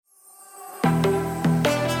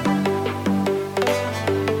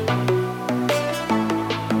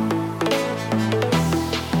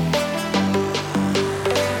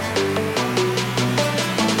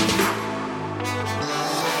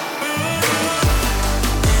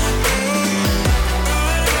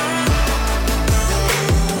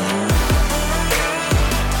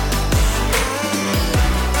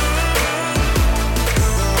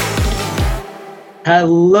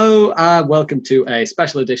Hello and welcome to a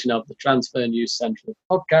special edition of the Transfer News Central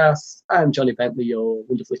podcast. I'm Johnny Bentley, your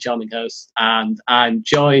wonderfully charming host, and I'm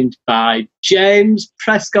joined by James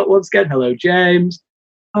Prescott once again. Hello, James.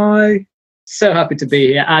 Hi. So happy to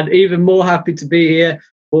be here, and even more happy to be here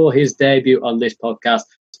for his debut on this podcast.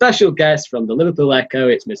 Special guest from the Liverpool Echo,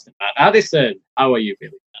 it's Mr. Matt Addison. How are you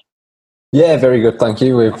feeling? Yeah, very good, thank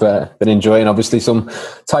you. We've been enjoying, obviously, some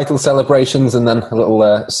title celebrations and then a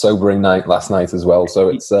little sobering night last night as well. So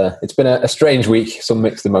it's been a strange week, some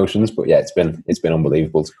mixed emotions, but yeah, it's been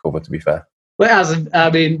unbelievable to cover, to be fair. Well, it hasn't. I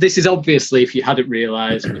mean, this is obviously, if you hadn't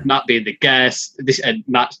realised, with Matt being the guest, and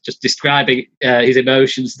Matt just describing his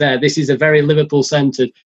emotions there, this is a very Liverpool-centred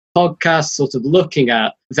podcast, sort of looking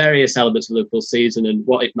at various elements of Liverpool's season and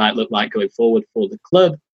what it might look like going forward for the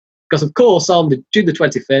club. Because, of course, on June the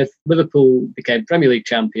 25th, Liverpool became Premier League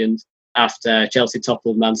champions after Chelsea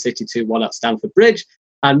toppled Man City 2-1 at Stamford Bridge.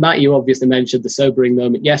 And Matt, you obviously mentioned the sobering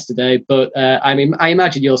moment yesterday, but I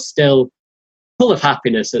imagine you're still full of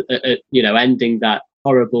happiness at ending that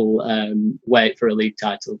horrible wait for a league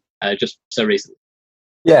title just so recently.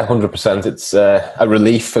 Yeah, 100%. It's a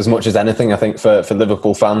relief as much as anything, I think, for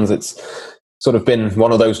Liverpool fans. It's sort of been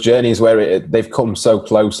one of those journeys where they've come so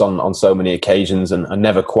close on so many occasions and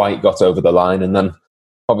never quite got over the line. And then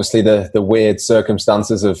obviously the weird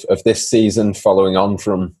circumstances of this season following on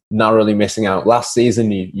from narrowly missing out last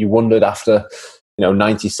season. You wondered after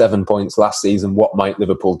 97 points last season, what might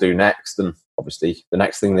Liverpool do next? And obviously the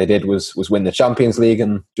next thing they did was win the Champions League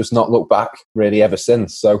and just not look back really ever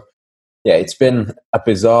since. So yeah, it's been a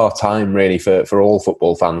bizarre time really for all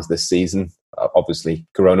football fans this season. Obviously,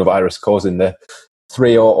 coronavirus causing the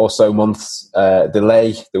 3 or so months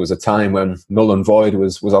delay. There was a time when null and void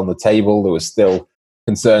was on the table. There was still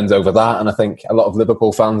concerns over that. And I think a lot of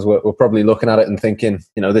Liverpool fans were probably looking at it and thinking,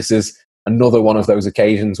 this is another one of those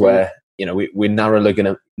occasions where, we're narrowly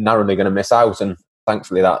going to miss out. And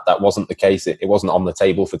thankfully that wasn't the case. It wasn't on the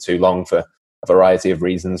table for too long for a variety of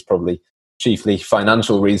reasons, probably chiefly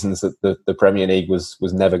financial reasons, that the Premier League was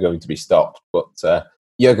never going to be stopped. But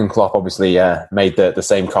Jurgen Klopp obviously made the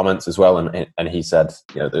same comments as well, and he said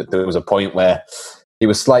there was a point where he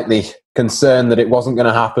was slightly concerned that it wasn't going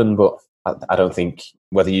to happen, but I don't think,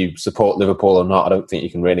 whether you support Liverpool or not, I don't think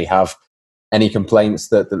you can really have any complaints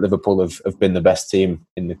that Liverpool have been the best team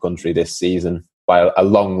in the country this season by a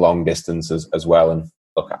long distance as well. And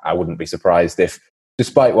look, I wouldn't be surprised if,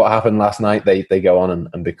 despite what happened last night, they go on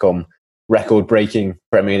and become record-breaking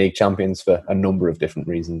Premier League champions for a number of different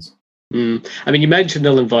reasons. I mean, you mentioned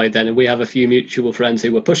null and void then, and we have a few mutual friends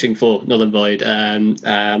who were pushing for null and void.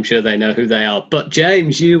 I'm sure they know who they are. But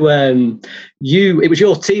James, it was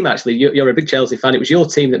your team, actually. You're a big Chelsea fan. It was your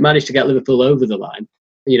team that managed to get Liverpool over the line.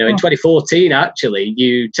 In 2014, actually,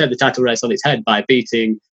 you turned the title race on its head by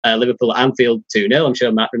beating Liverpool at Anfield 2-0. I'm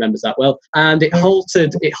sure Matt remembers that well. And it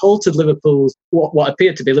halted Liverpool's, what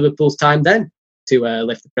appeared to be Liverpool's time then to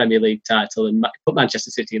lift the Premier League title and put Manchester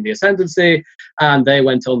City in the ascendancy, and they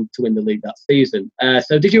went on to win the league that season.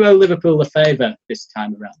 So did you owe Liverpool a favour this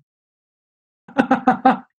time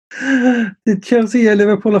around? Did Chelsea owe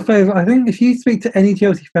Liverpool a favour? I think if you speak to any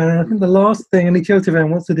Chelsea fan, I think the last thing any Chelsea fan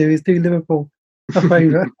wants to do is do Liverpool a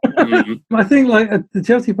favour. I think the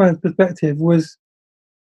Chelsea fans' perspective was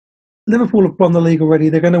Liverpool have won the league already,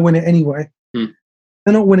 they're going to win it anyway.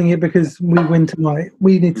 They're not winning it because we win tonight.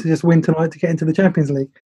 We need to just win tonight to get into the Champions League.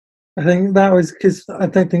 I think that was because I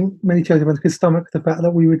don't think many Chelsea fans could stomach the fact that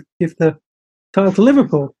we would give the title to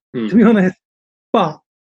Liverpool, to be honest. But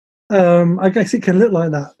I guess it can look like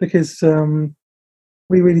that because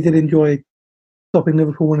we really did enjoy stopping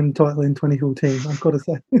Liverpool winning the title in 2014, I've got to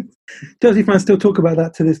say. Chelsea fans still talk about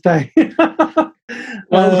that to this day.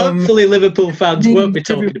 Well, hopefully Liverpool fans won't be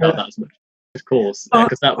talking about that as much. Of course,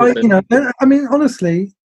 because that was I mean,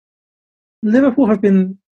 honestly, Liverpool have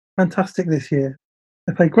been fantastic this year.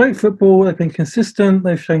 They play great football. They've been consistent.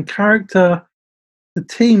 They've shown character. The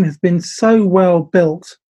team has been so well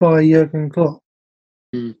built by Jurgen Klopp.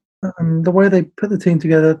 The way they put the team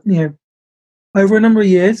together, over a number of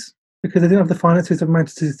years, because they didn't have the finances of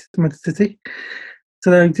Manchester City,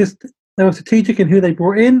 so they were strategic in who they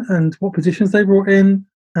brought in and what positions they brought in,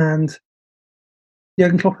 and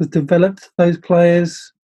Jurgen Klopp has developed those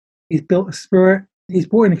players. He's built a spirit. He's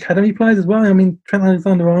brought in academy players as well. I mean, Trent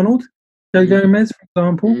Alexander-Arnold, Joe Gomez, for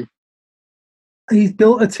example. He's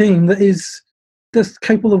built a team that is just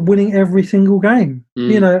capable of winning every single game,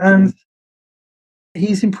 and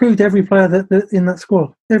he's improved every player that in that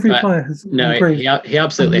squad. Every player has improved. He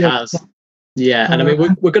absolutely has. Yeah, and I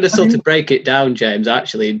mean, we're going to sort of break it down, James,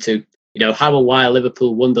 actually, into, how and why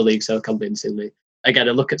Liverpool won the league so convincingly. Again,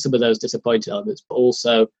 I look at some of those disappointing elements, but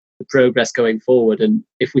also the progress going forward. And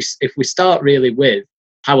if we start really with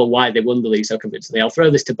how and why they won the league so convincingly, I'll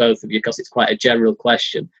throw this to both of you because it's quite a general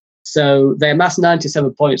question. So they amassed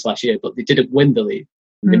 97 points last year, but they didn't win the league.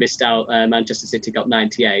 They missed out. Manchester City got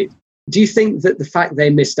 98. Do you think that the fact they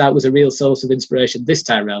missed out was a real source of inspiration this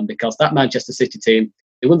time around? Because that Manchester City team,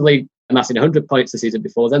 they won the league amassing 100 points the season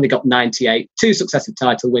before, then they got 98, 2 successive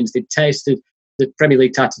title wins. They'd tasted the Premier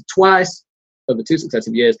League title twice over 2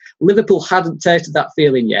 successive years. Liverpool hadn't tasted that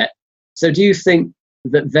feeling yet. So do you think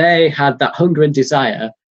that they had that hunger and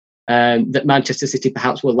desire that Manchester City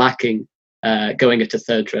perhaps were lacking going at a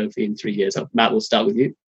third trophy in 3 years? Matt, we'll start with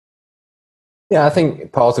you. Yeah, I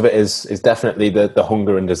think part of it is definitely the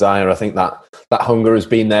hunger and desire. I think that hunger has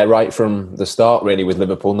been there right from the start, really, with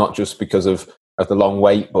Liverpool, not just because of the long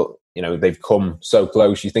wait, but they've come so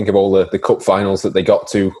close. You think of all the cup finals that they got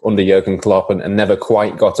to under Jurgen Klopp and never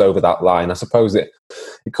quite got over that line. I suppose it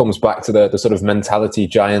comes back to the sort of mentality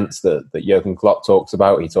giants that Jurgen Klopp talks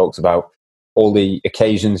about. He talks about all the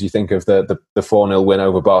occasions. You think of the 4-0 win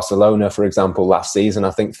over Barcelona, for example, last season.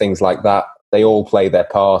 I think things like that, they all play their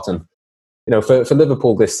part. And for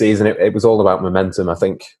Liverpool this season, it was all about momentum. I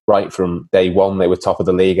think right from day one, they were top of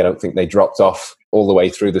the league. I don't think they dropped off all the way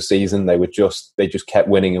through the season. They just kept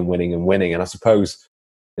winning and winning and winning. And I suppose,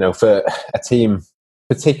 for a team,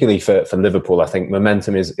 particularly for Liverpool, I think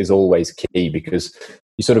momentum is always key, because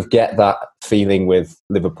you sort of get that feeling with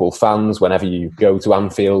Liverpool fans whenever you go to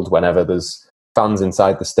Anfield, whenever there's fans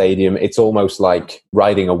inside the stadium. It's almost like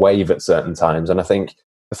riding a wave at certain times. And I think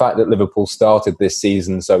the fact that Liverpool started this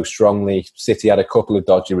season so strongly, City had a couple of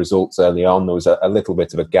dodgy results early on. There was a little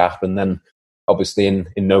bit of a gap. And then obviously in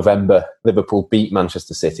November, Liverpool beat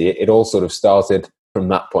Manchester City. It all sort of started from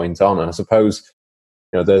that point on. And I suppose,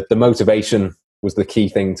 the motivation was the key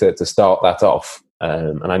thing to start that off.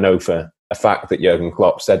 And I know for a fact that Jurgen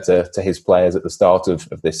Klopp said to his players at the start of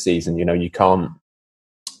this season, you can't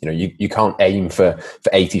aim for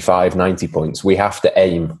 85, 90 points. We have to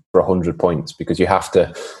aim for 100 points, because you have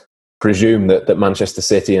to presume that Manchester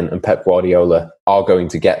City and Pep Guardiola are going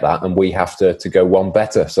to get that, and we have to go one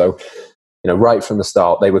better. So, right from the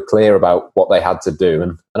start, they were clear about what they had to do.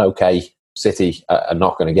 And okay, City are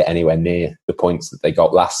not going to get anywhere near the points that they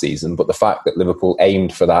got last season, but the fact that Liverpool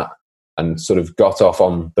aimed for that and sort of got off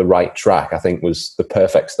on the right track, I think was the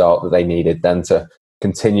perfect start that they needed then to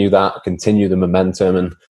continue the momentum.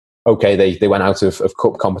 And okay, they went out of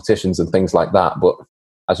cup competitions and things like that, but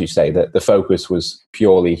as you say, the focus was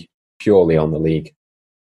purely on the league.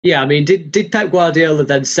 Yeah, I mean, did Pep Guardiola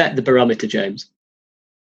then set the barometer, James?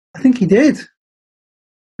 I think he did.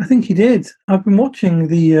 I've been watching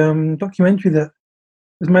the documentary that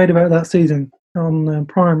was made about that season on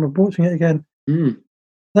Prime. I'm watching it again.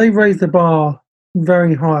 They raised the bar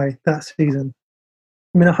very high that season.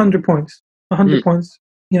 I mean, 100 points, points.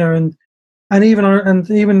 And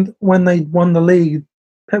even when they won the league,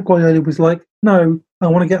 Pep Guardiola was like, "No, I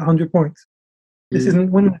want to get 100 points. This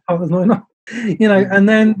isn't winning the title. It's not enough." And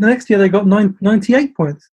then the next year they got 98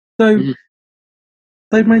 points. So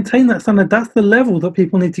they've maintained that standard. That's the level that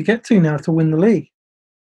people need to get to now to win the league.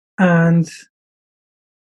 And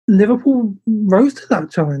Liverpool rose to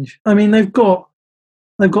that challenge. I mean, they've got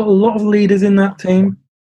a lot of leaders in that team.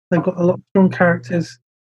 They've got a lot of strong characters.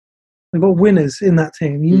 They've got winners in that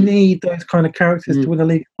team. You need those kind of characters to win a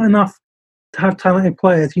league. Not enough to have talented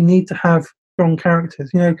players. You need to have strong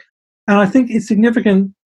characters. And I think it's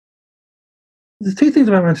significant. There's 2 things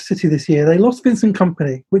about Manchester City this year. They lost Vincent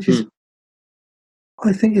Kompany, which is,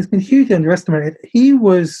 I think, has been hugely underestimated. He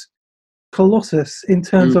was colossus in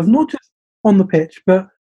terms of not just on the pitch, but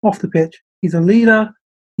off the pitch. He's a leader.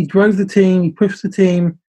 He drove the team. He pushed the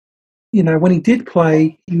team. When he did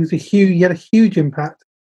play, he had a huge impact.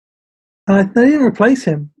 And they didn't replace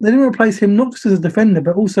him. They didn't replace him not just as a defender,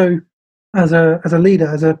 but also as a leader,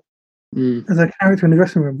 as a character in the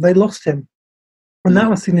dressing room. They lost him, and that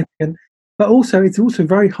was significant. But also, it's also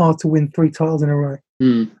very hard to win 3 titles in a row.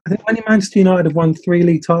 I think only Manchester United have won 3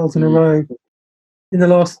 league titles in a row in the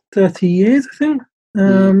last 30 years. I think.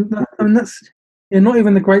 I mean, that's not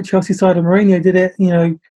even the great Chelsea side of Mourinho did it.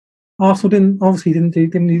 Arsenal didn't win 2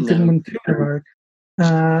 in a row,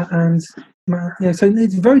 so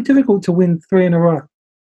it's very difficult to win 3 in a row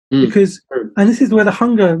because, and this is where the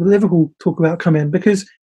hunger Liverpool talk about come in, because,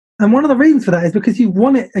 and one of the reasons for that is because you've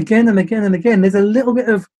won it again and again and again. There's a little bit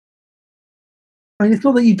of, I mean, it's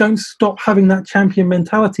not that you don't stop having that champion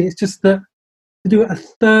mentality. It's just that to do it a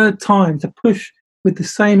third time, to push with the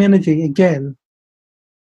same energy again,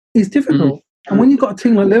 is difficult. And when you've got a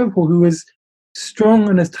team like Liverpool, who is strong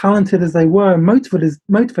and as talented as they were,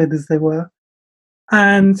 motivated as they were,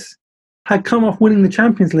 and had come off winning the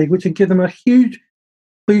Champions League, which had given them a huge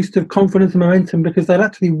boost of confidence and momentum because they'd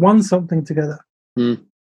actually won something together.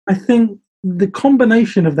 I think the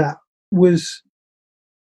combination of that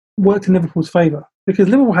worked in Liverpool's favour because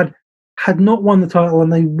Liverpool had not won the title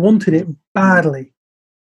and they wanted it badly.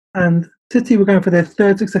 And City were going for their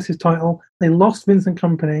third successive title. They lost Vincent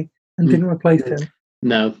Kompany and didn't replace him.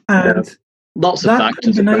 No. And lots of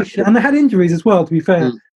factors. And they had injuries as well, to be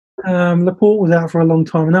fair. Laporte was out for a long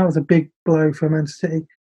time, and that was a big blow for Manchester City,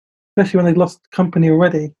 especially when they'd lost Kompany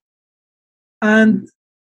already. And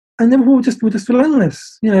Liverpool were just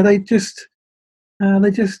relentless. You know, they just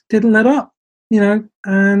didn't let up. You know,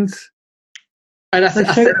 and so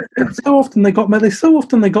often they got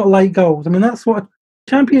late goals. I mean, that's what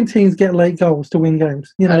champion teams get, late goals to win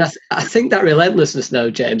games. You know, and I think that relentlessness, though,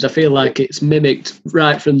 James, I feel like it's mimicked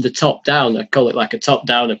right from the top down. I call it like a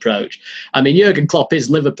top-down approach. I mean, Jurgen Klopp is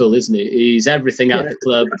Liverpool, isn't he? He's everything at the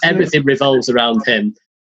club. Everything revolves around him.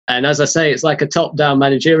 And as I say, it's like a top-down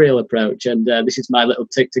managerial approach. And this is my little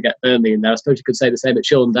tick to get Burnley in there. I suppose you could say the same at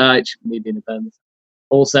Sean Dyche, me being a Burnley.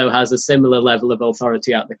 Also has a similar level of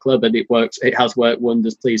authority at the club, and it has worked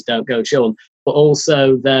wonders. Please don't go, Sean. But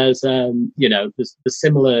also there's there's the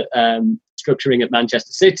similar structuring at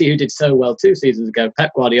Manchester City, who did so well 2 seasons ago.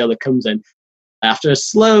 Pep Guardiola comes in after a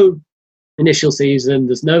slow initial season.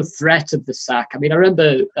 There's no threat of the sack. I mean, I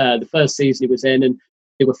remember the first season he was in, and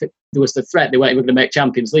there was the threat they weren't even going to make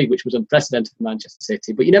Champions League, which was unprecedented for Manchester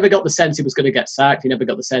City. But you never got the sense he was going to get sacked. You never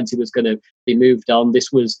got the sense he was going to be moved on.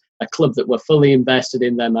 This was a club that were fully invested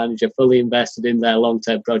in their manager, fully invested in their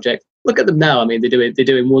long-term project. Look at them now. I mean, they're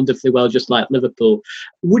doing wonderfully well, just like Liverpool.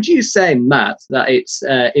 Would you say, Matt, that it's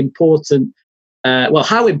important?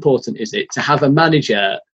 How important is it to have a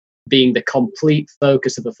manager being the complete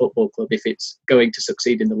focus of a football club if it's going to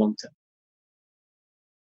succeed in the long term?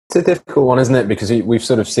 It's a difficult one, isn't it? Because we've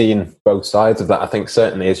sort of seen both sides of that. I think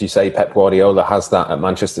certainly, as you say, Pep Guardiola has that at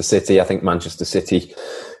Manchester City. I think Manchester City,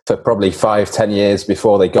 for probably 5-10 years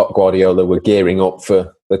before they got Guardiola, were gearing up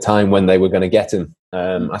for the time when they were going to get him.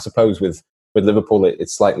 I suppose with Liverpool,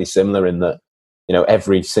 it's slightly similar in that, you know,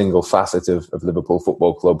 every single facet of Liverpool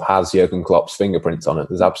Football Club has Jurgen Klopp's fingerprints on it.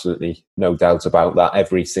 There's absolutely no doubt about that.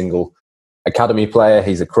 Every single academy player,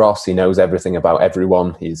 he's across. He knows everything about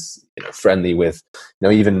everyone. He's friendly with,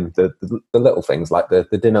 even the little things like the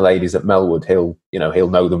dinner ladies at Melwood. He'll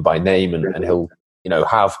know them by name and he'll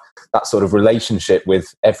have that sort of relationship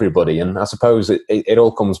with everybody. And I suppose it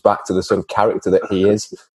all comes back to the sort of character that he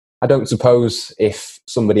is. I don't suppose if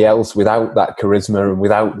somebody else without that charisma and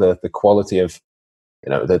without the quality of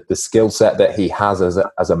the skill set that he has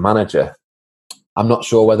as a manager, I'm not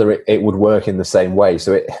sure whether it would work in the same way.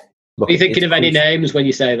 So Are you thinking of any names when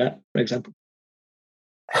you say that, for example?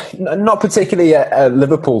 Not particularly at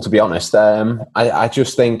Liverpool, to be honest. I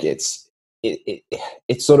just think it's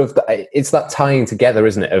sort of it's that tying together,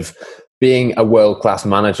 isn't it, of being a world-class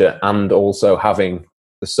manager and also having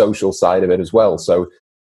the social side of it as well. So,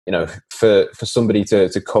 for somebody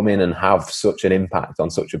to come in and have such an impact on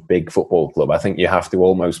such a big football club, I think you have to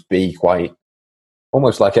almost be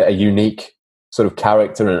almost like a unique sort of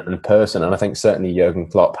character and person. And I think certainly Jurgen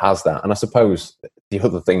Klopp has that. And I suppose the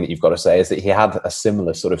other thing that you've got to say is that he had a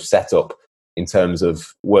similar sort of setup in terms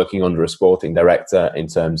of working under a sporting director, in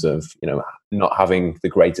terms of, not having the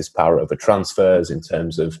greatest power over transfers, in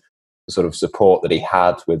terms of the sort of support that he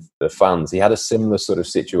had with the fans. He had a similar sort of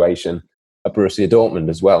situation at Borussia Dortmund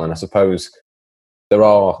as well. And I suppose there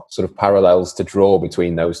are sort of parallels to draw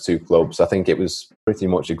between those two clubs. I think it was pretty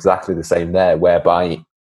much exactly the same there, whereby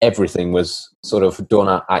everything was sort of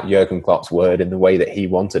done at Jurgen Klopp's word in the way that he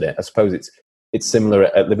wanted it. I suppose it's similar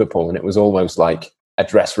at Liverpool, and it was almost like a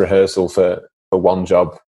dress rehearsal for one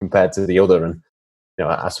job compared to the other. And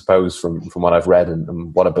I suppose from what I've read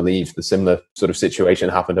and what I believe, the similar sort of situation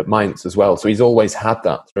happened at Mainz as well. So he's always had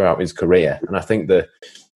that throughout his career. And I think the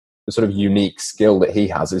sort of unique skill that he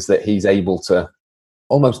has is that he's able to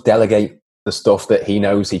almost delegate the stuff that he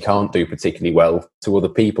knows he can't do particularly well to other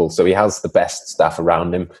people. So he has the best staff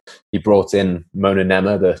around him. He brought in Mona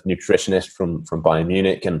Nemmer, the nutritionist from Bayern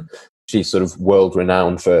Munich, and she's sort of world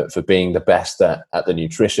renowned for being the best at the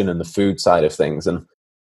nutrition and the food side of things. And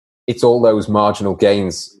it's all those marginal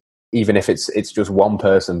gains, even if it's just one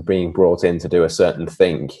person being brought in to do a certain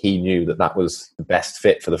thing. He knew that was the best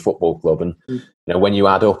fit for the football club. And when you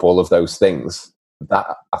add up all of those things, that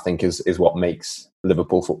I think is what makes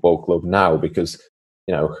Liverpool Football Club now, because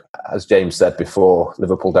as James said before,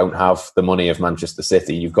 Liverpool don't have the money of Manchester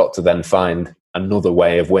City. You've got to then find another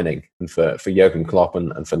way of winning. And for Jurgen Klopp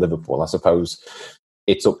and for Liverpool, I suppose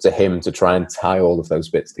it's up to him to try and tie all of those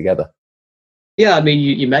bits together. Yeah, I mean,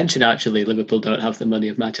 you mentioned actually Liverpool don't have the money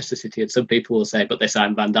of Manchester City, and some people will say, but they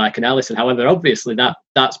signed Van Dijk and Alisson. However, obviously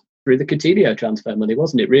that's through the Coutinho transfer money,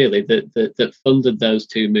 wasn't it? Really, that funded those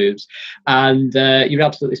two moves. And you're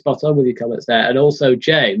absolutely spot on with your comments there. And also,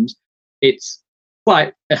 James, it's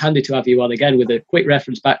quite handy to have you on again with a quick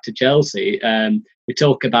reference back to Chelsea. We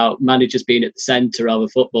talk about managers being at the centre of a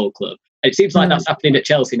football club. It seems like that's happening at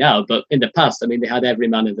Chelsea now, but in the past, I mean, they had every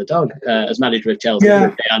man and the dog as manager of Chelsea,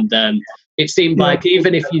 and it seemed like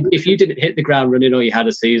even if you didn't hit the ground running or you had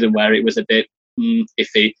a season where it was a bit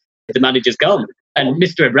iffy, the manager's gone. And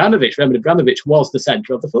Mr. Roman Abramovich was the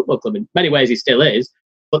centre of the football club. In many ways, he still is,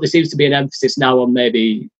 but there seems to be an emphasis now on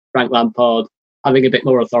maybe Frank Lampard having a bit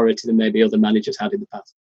more authority than maybe other managers had in the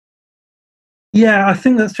past. Yeah, I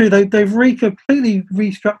think that's true. They've completely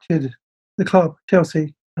restructured the club,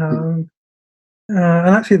 Chelsea. And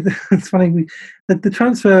actually, it's funny, the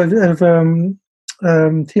transfer of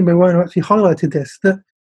Timo Werner actually highlighted this, that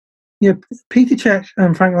Peter Cech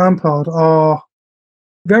and Frank Lampard are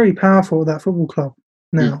very powerful at that football club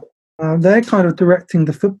now. They're kind of directing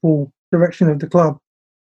the football direction of the club.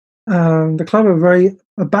 The club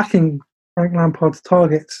are backing Frank Lampard's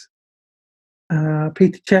targets.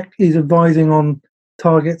 Peter Cech is advising on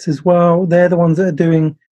targets as well. They're the ones that are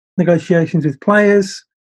doing negotiations with players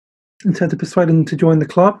instead of persuading them to join the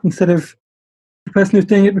club, instead of the person who's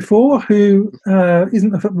doing it before, who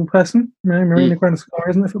isn't a football person. Marina Granovskaya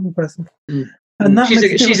isn't a football person. And that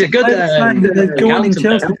she's a good saying that they're joining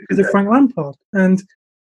Chelsea because of Frank Lampard. And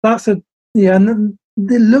that's and it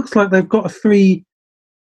looks like they've got from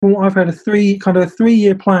what I've heard, a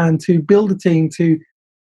 3-year plan to build a team to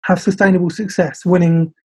have sustainable success,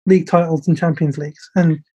 winning league titles and Champions Leagues.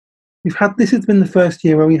 And this has been the first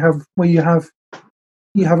year where you have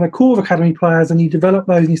a core of academy players, and you develop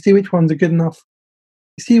those, and you see which ones are good enough.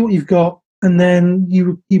 You see what you've got, and then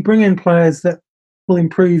you bring in players that will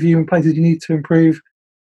improve you in places you need to improve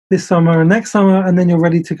this summer and next summer, and then you're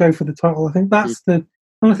ready to go for the title. I think that's and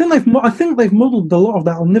I think they've modelled a lot of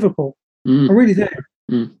that on Liverpool. I really do.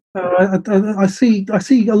 I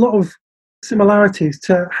see a lot of similarities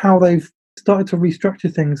to how they've started to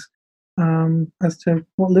restructure things as to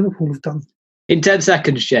what Liverpool have done. In 10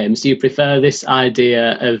 seconds, James, do you prefer this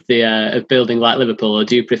idea of of building like Liverpool, or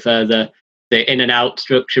do you prefer the in and out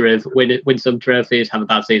structure of win some trophies, have a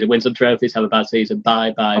bad season, win some trophies, have a bad season,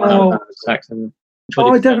 bye. I definitely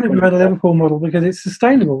prefer the Liverpool model because it's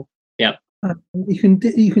sustainable. Yeah,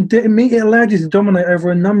 it allows you to dominate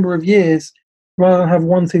over a number of years rather than have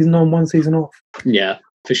one season on, one season off. Yeah,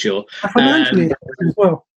 for sure. Financially as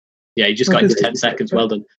well. Yeah, you just got into 10 seconds. Well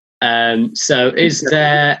done. So, is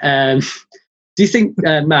there? Do you think,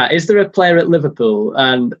 Matt, is there a player at Liverpool?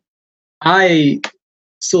 And I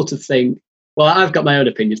sort of think, well, I've got my own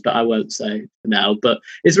opinions, but I won't say for now. But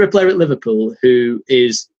is there a player at Liverpool who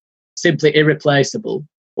is simply irreplaceable,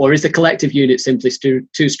 or is the collective unit simply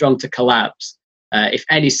too strong to collapse if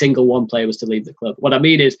any single one player was to leave the club? What I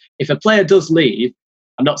mean is, if a player does leave,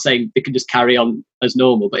 I'm not saying they can just carry on as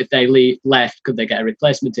normal, but if they left, could they get a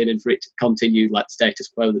replacement in, and for it to continue like the status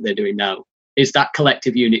quo that they're doing now? Is that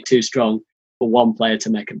collective unit too strong for one player to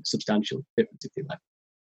make a substantial difference, if you like?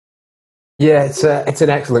 Yeah, it's an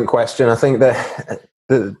excellent question. I think that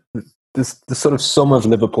the sort of sum of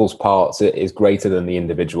Liverpool's parts is greater than the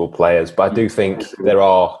individual players, but I do think there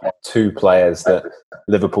are two players that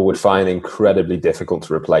Liverpool would find incredibly difficult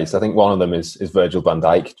to replace. I think one of them is Virgil van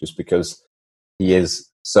Dijk, just because he is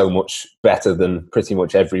so much better than pretty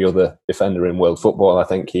much every other defender in world football. I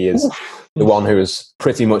think he is the one who has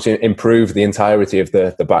pretty much improved the entirety of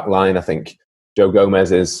the back line. I think Joe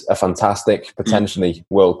Gomez is a fantastic, potentially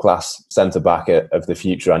world-class centre-back of the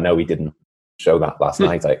future. I know he didn't show that last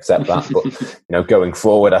night, I accept that. But, going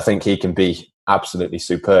forward, I think he can be absolutely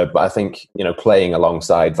superb. But I think, playing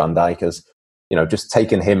alongside Van Dijk has, just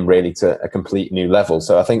taken him really to a complete new level.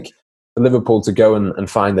 So I think for Liverpool to go and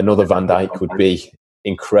find another Van Dijk would be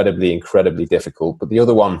incredibly, incredibly difficult. But the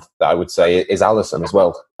other one that I would say is Alisson as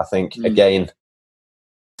well. I think, again,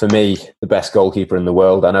 for me, the best goalkeeper in the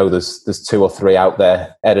world. I know there's 2 or 3 out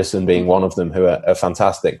there, Ederson being one of them, who are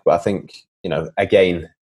fantastic. But I think, again,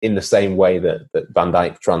 in the same way that Van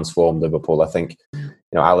Dijk transformed Liverpool, I think,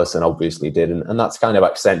 Alisson obviously did. And that's kind of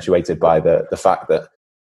accentuated by the fact that,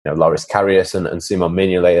 Loris Karius and Simon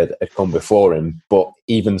Mignolet had come before him. But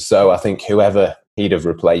even so, I think whoever he'd have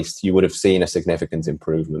replaced, you would have seen a significant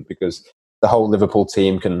improvement, because the whole Liverpool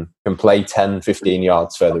team can play 10, 15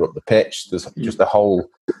 yards further up the pitch. There's just a whole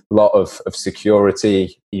lot of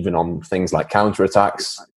security, even on things like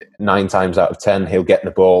counter-attacks. 9 times out of 10, he'll get the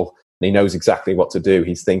ball and he knows exactly what to do.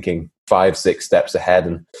 He's thinking 5, 6 steps ahead.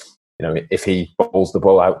 And if he bowls the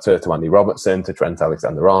ball out to Andy Robertson, to Trent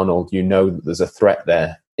Alexander-Arnold, that there's a threat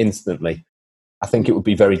there instantly. I think it would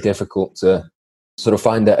be very difficult to sort of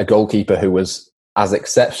find a goalkeeper who was as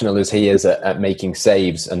exceptional as he is at making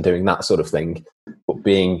saves and doing that sort of thing, but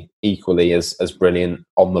being equally as brilliant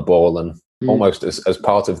on the ball and almost as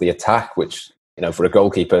part of the attack, which, for a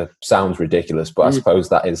goalkeeper sounds ridiculous, but I suppose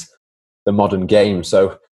that is the modern game.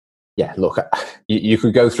 So, yeah, look, you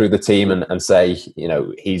could go through the team and say,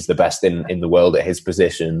 he's the best in the world at his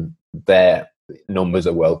position. Their numbers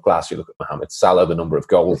are world class. You look at Mohamed Salah, the number of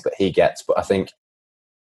goals that he gets. But I think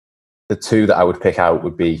the two that I would pick out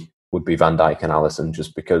would be Van Dijk and Alisson,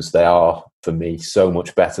 just because they are, for me, so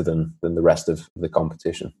much better than the rest of the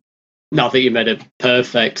competition. No, I think you made a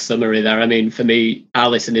perfect summary there. I mean, for me,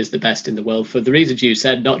 Alisson is the best in the world for the reasons you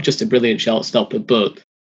said, not just a brilliant shot stopper, but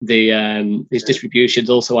his distribution's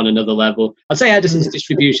also on another level. I'd say Ederson's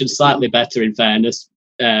distribution slightly better, in fairness,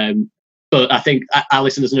 but I think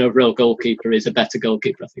Alisson as an overall goalkeeper is a better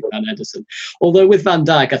goalkeeper, I think, than Ederson. Although with Van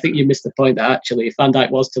Dijk, I think you missed the point that actually, if Van Dijk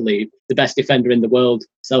was to leave, the best defender in the world,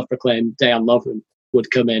 self-proclaimed Dejan Lovren,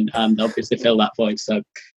 would come in and obviously fill that void. So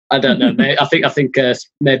I don't know. I think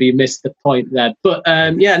maybe you missed the point there. But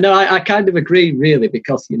I kind of agree, really,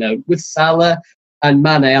 because with Salah and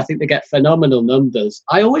Mane, I think they get phenomenal numbers.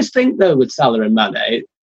 I always think, though, with Salah and Mane,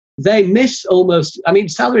 they miss almost... I mean,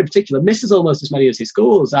 Salah in particular misses almost as many as he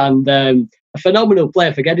scores, and a phenomenal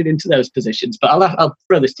player for getting into those positions. But I'll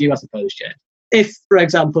throw this to you, I suppose, Jay. If, for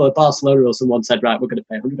example, a Barcelona or someone said, right, we're going to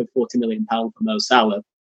pay £140 million for Mo Salah,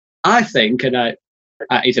 I think, and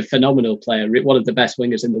he's a phenomenal player, one of the best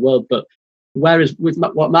wingers in the world, but whereas with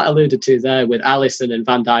what Matt alluded to there, with Alisson and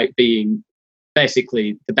Van Dijk being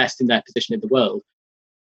basically the best in their position in the world,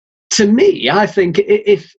 to me, I think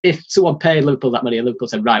if someone paid Liverpool that money and Liverpool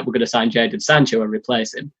said, right, we're going to sign Jadon Sancho and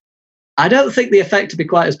replace him, I don't think the effect would be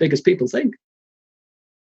quite as big as people think.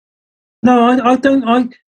 No, I don't.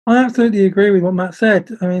 I absolutely agree with what Matt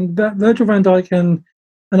said. I mean, Virgil van Dijk and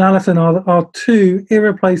Alisson are two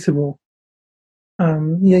irreplaceable. I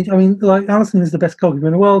mean, like, Alisson is the best goalkeeper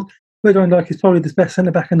in the world. Virgil van Dijk is probably the best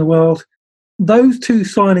centre-back in the world. Those two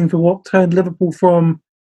signings were what turned Liverpool from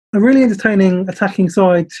a really entertaining attacking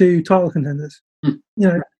side to title contenders.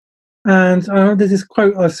 And there's this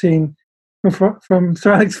quote I've seen from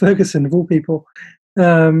Sir Alex Ferguson, of all people: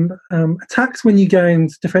 "Attacks when you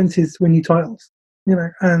gains, defences when you titles."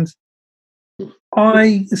 And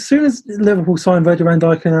as soon as Liverpool signed Virgil van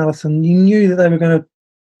Dijk and Alisson, you knew that they were going to.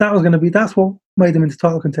 That's what made them into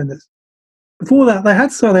title contenders. Before that, they had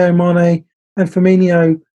Sadio Mane and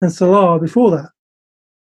Firmino and Salah before that,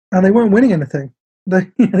 and they weren't winning anything.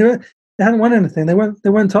 They hadn't won anything. They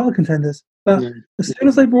weren't title contenders. But as soon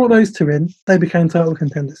as they brought those two in, they became title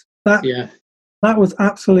contenders. That was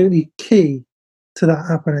absolutely key to that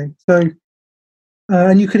happening. So,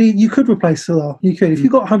 and you could replace Salah. You could, if you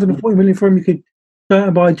got 140 million for him, you could go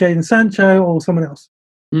and buy Jadon Sancho or someone else.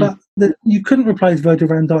 But you couldn't replace Virgil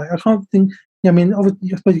van Dijk. I can't think. I mean,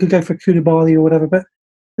 obviously, I suppose you could go for Koulibaly or whatever, but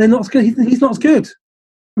they're not as good. He's not as good.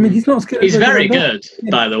 I mean, he's not as good. He's very good,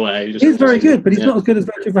 by the way. He's very good, but he's not as good as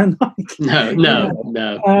Virgil van Dijk.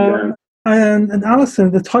 No. And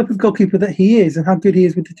Alisson, the type of goalkeeper that he is, and how good he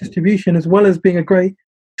is with the distribution, as well as being a great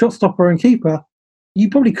shot stopper and keeper, you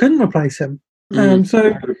probably couldn't replace him.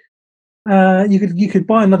 So you could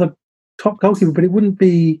buy another top goalkeeper, but it wouldn't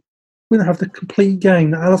have the complete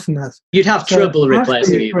game that Alisson has. You'd have trouble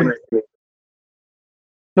replacing either.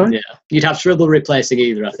 Sorry? Yeah, you'd have trouble replacing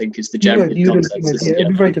either, I think, is the general consensus. It'd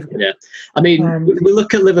be very difficult. Yeah. I mean, we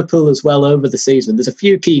look at Liverpool as well over the season. There's a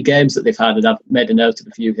few key games that they've had, and I've made a note of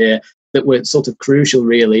a few here that were sort of crucial,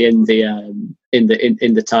 really, in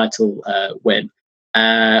the title win.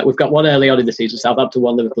 We've got one early on in the season, Southampton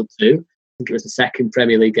 1, Liverpool 2. I think it was the second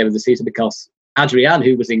Premier League game of the season because Adrian,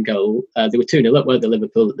 who was in goal, they were 2-0 up, weren't they,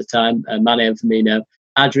 Liverpool at the time, Mane and Firmino.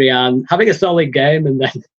 Adrian having a solid game and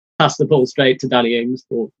then pass the ball straight to Danny Ings,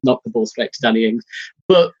 or knock the ball straight to Danny Ings.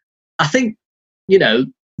 But I think,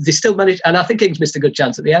 they still managed, and I think Ings missed a good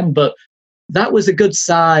chance at the end, but that was a good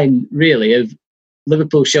sign, really, of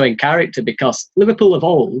Liverpool showing character, because Liverpool of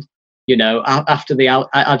old, after the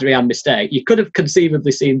Adrian mistake, you could have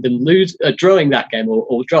conceivably seen them drawing that game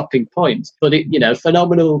or dropping points. But,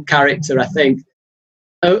 phenomenal character, I think,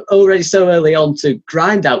 already so early on to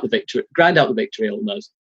grind out the victory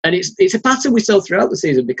almost. And it's a pattern we saw throughout the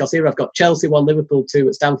season, because here I've got Chelsea 1, Liverpool 2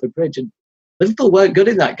 at Stamford Bridge, and Liverpool weren't good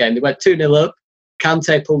in that game. They went 2-0 up,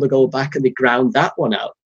 Kante pulled the goal back and they ground that one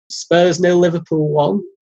out. Spurs 0, Liverpool 1,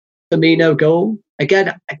 Firmino goal,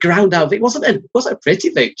 again, a ground out. It wasn't a pretty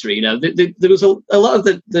victory. You know, there was a lot of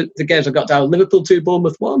the games I got down. Liverpool 2,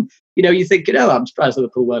 Bournemouth 1. You know, you think, I'm surprised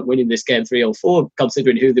Liverpool weren't winning this game 3-4,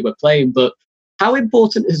 considering who they were playing. But how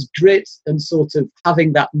important is grit and sort of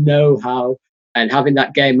having that know-how and having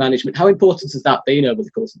that game management? How important has that been over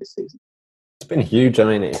the course of this season? It's been huge. I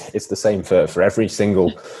mean, it's the same for every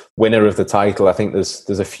single winner of the title. I think there's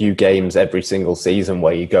a few games every single season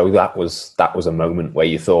where you go, that was a moment where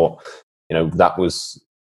you thought, that was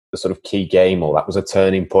the sort of key game, or that was a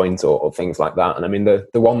turning point, or things like that. And I mean, the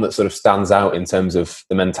one that sort of stands out in terms of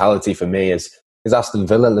the mentality for me is Aston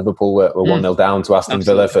Villa. Liverpool were 1-0 down to Aston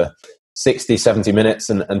Villa for 60, 70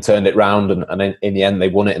 minutes and turned it round. And in the end, they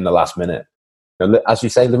won it in the last minute. As you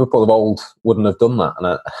say, Liverpool of old wouldn't have done that.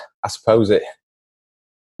 And I suppose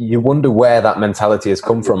you wonder where that mentality has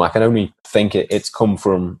come from. I can only think it's come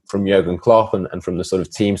from Jurgen Klopp and from the sort of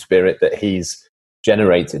team spirit that he's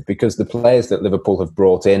generated, because the players that Liverpool have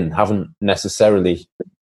brought in haven't necessarily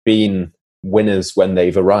been winners when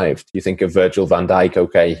they've arrived. You think of Virgil van Dijk,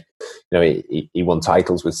 okay, he won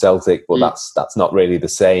titles with Celtic, but that's not really the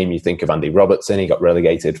same. You think of Andy Robertson, he got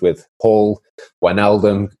relegated with Hull.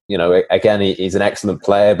 Wijnaldum, again, he's an excellent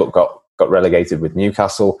player, but got relegated with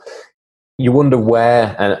Newcastle. You wonder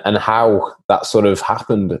where and how that sort of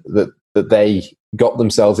happened, that they got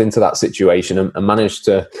themselves into that situation and managed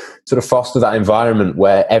to sort of foster that environment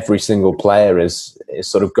where every single player is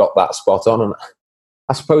sort of got that spot on. And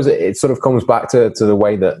I suppose it sort of comes back to the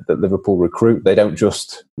way that Liverpool recruit. They don't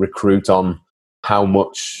just recruit on how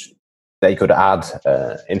much they could add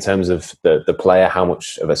in terms of the player, how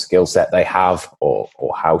much of a skill set they have, or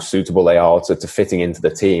how suitable they are to fitting into the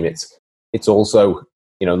team. It's also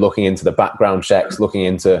looking into the background checks, looking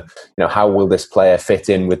into, how will this player fit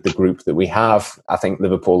in with the group that we have. I think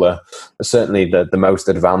Liverpool are certainly the most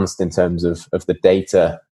advanced in terms of the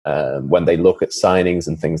data when they look at signings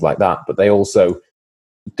and things like that. But they also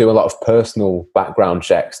do a lot of personal background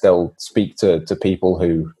checks. They'll speak to people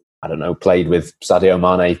who, I don't know, played with Sadio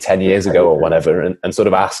Mane 10 years ago or whatever, and sort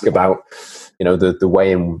of ask about, the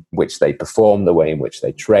way in which they perform, the way in which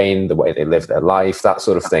they train, the way they live their life, that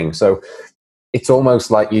sort of thing. So it's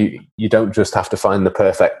almost like you don't just have to find the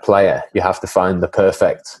perfect player, you have to find the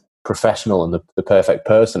perfect professional and the perfect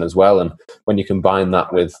person as well. And when you combine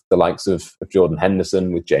that with the likes of Jordan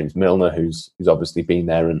Henderson, with James Milner, who's obviously been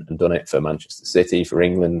there and done it for Manchester City, for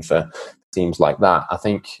England, for teams like that, I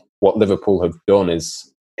think what Liverpool have done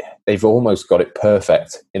is they've almost got it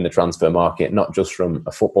perfect in the transfer market, not just from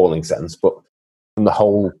a footballing sense, but from the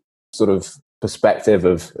whole sort of perspective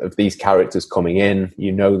of these characters coming in.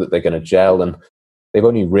 That they're going to gel, and they've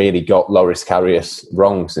only really got Loris Karius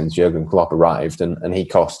wrong since Jurgen Klopp arrived, and he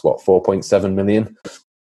cost 4.7 million.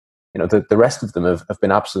 The rest of them have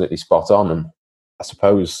been absolutely spot on, and I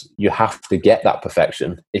suppose you have to get that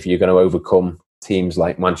perfection if you're going to overcome teams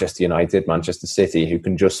like Manchester United, Manchester City, who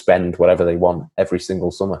can just spend whatever they want every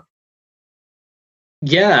single summer.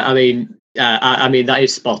 Yeah, I mean that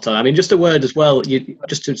is spot on. I mean, just a word as well,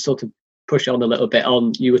 just to sort of push on a little bit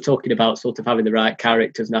on, you were talking about sort of having the right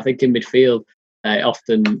characters, and I think in midfield,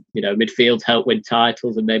 often, midfield help win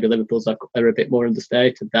titles, and maybe Liverpool's are a bit more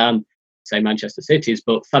understated than, say, Manchester City's.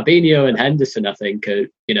 But Fabinho and Henderson, I think, are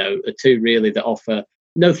two really that offer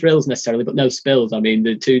no thrills necessarily, but no spills. I mean,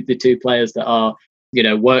 the two players that are,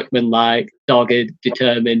 workmanlike, dogged,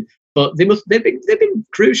 determined. But they've been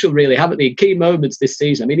crucial, really, haven't they? Key moments this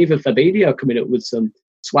season. I mean, even Fabinho coming up with some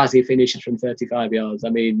Swazi finishes from 35 yards. I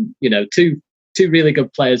mean, two really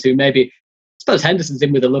good players who maybe, I suppose Henderson's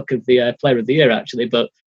in with a look of the player of the year, actually, but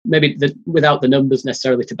maybe without the numbers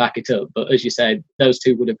necessarily to back it up. But as you said, those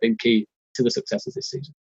two would have been key to the success of this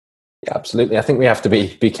season. Yeah, absolutely. I think we have to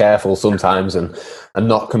be careful sometimes and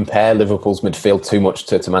not compare Liverpool's midfield too much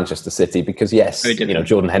to Manchester City, because yes,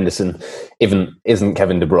 Jordan Henderson isn't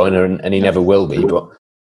Kevin De Bruyne, and he never will be, but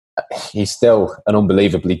he's still an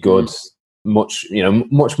unbelievably good, much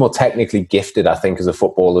more technically gifted, I think, as a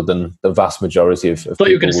footballer than the vast majority of I thought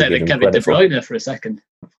you were going to say that Kevin De Bruyne for a second.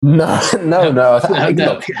 No.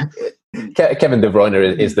 Look, Kevin De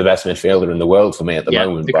Bruyne is the best midfielder in the world for me at the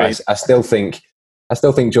moment. But I still think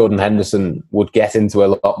Jordan Henderson would get into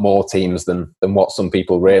a lot more teams than what some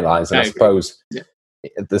people realise. And I suppose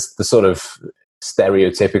the sort of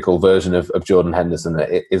stereotypical version of Jordan Henderson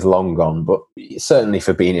is long gone, but certainly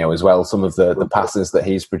Fabinho as well. Some of the passes that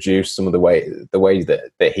he's produced, some of the way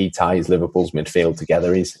that he ties Liverpool's midfield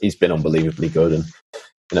together, he's been unbelievably good. And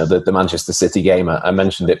the Manchester City game, I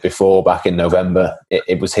mentioned it before, back in November,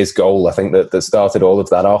 it was his goal, I think, that started all of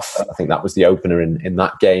that off. I think that was the opener in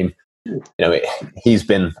that game. he's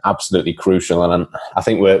been absolutely crucial. And I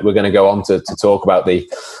think we're going to go on to talk about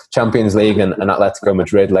the Champions League and Atletico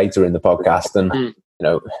Madrid later in the podcast. And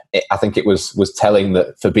I think it was telling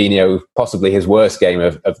that Fabinho, possibly his worst game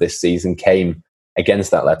of this season, came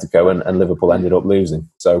against Atletico, and Liverpool ended up losing.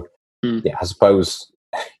 So, I suppose,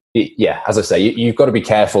 as I say, you've got to be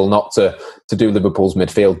careful not to do Liverpool's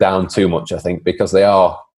midfield down too much, I think, because they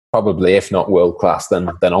are probably, if not world class, then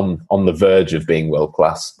on the verge of being world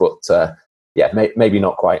class. But maybe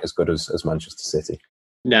not quite as good as Manchester City.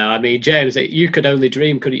 No, I mean, James, you could only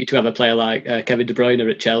dream, couldn't you, to have a player like Kevin De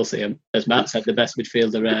Bruyne at Chelsea, and as Matt said, the best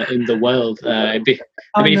midfielder in the world. If you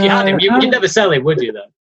had him, you'd never sell him, would you?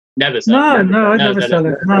 Though, never sell him. No, I'd never sell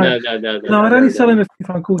him. No, I'd only sell him if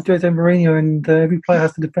I'm called Jose Mourinho, and every player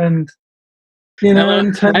has to defend.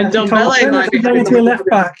 And Dombele might be going to a left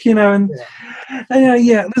back, and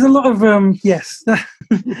there's a lot of yes.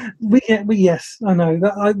 Yes, I know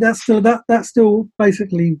that still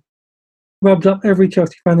basically rubs up every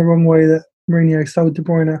Chelsea fan the wrong way that Mourinho sold De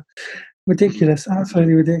Bruyne. Ridiculous,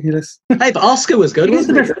 absolutely ridiculous. Hey, but Oscar was good,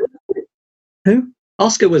 wasn't he? Who?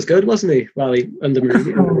 Oscar was good, wasn't he? While he under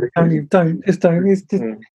Mourinho. Don't. It's just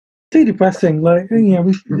too depressing. We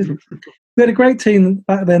had a great team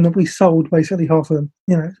back then that we sold basically half of them.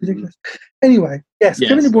 It's ridiculous. Anyway, yes,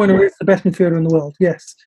 Kevin De Bruyne is the best midfielder in the world.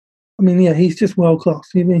 Yes, I mean, he's just world class.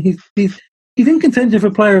 I mean, he's in contention for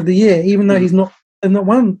Player of the Year, even though he's not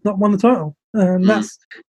won the title. That's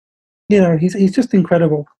he's just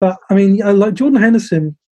incredible. But I mean, like Jordan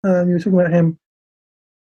Henderson, you were talking about him.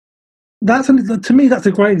 To me, that's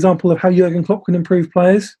a great example of how Jurgen Klopp can improve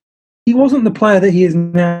players. He wasn't the player that he is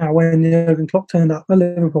now when Jurgen Klopp turned up at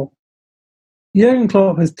Liverpool. Jurgen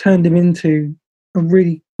Klopp has turned him into a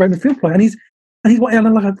really great midfield player, and he's what,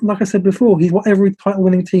 like I said before, he's what every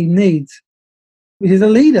title-winning team needs. He's a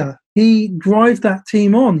leader. He drives that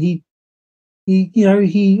team on. He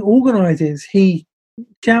organises. He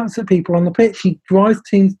shouts at people on the pitch. He drives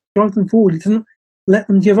them forward. He doesn't let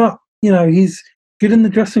them give up. He's good in the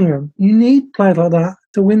dressing room. You need players like that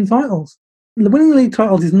to win titles. The winning league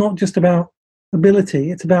titles is not just about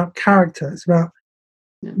ability. It's about character. It's about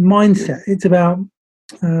mindset. It's about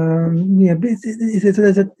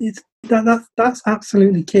that's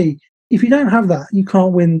absolutely key. If you don't have that, you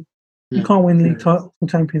can't win. You can't win league titles or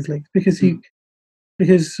Champions League because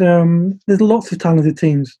there's lots of talented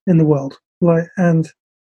teams in the world.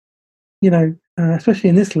 Especially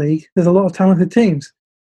in this league, there's a lot of talented teams.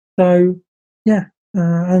 So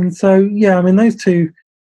I mean, those two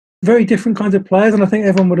very different kinds of players, and I think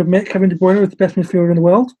everyone would admit Kevin De Bruyne is the best midfielder in the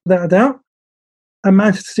world, without a doubt. And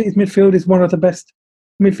Manchester City's midfield is one of the best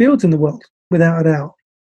midfields in the world, without a doubt.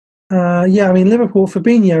 I mean, Liverpool,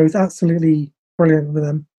 Fabinho is absolutely brilliant with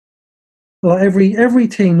them. Like every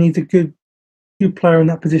team needs a good player in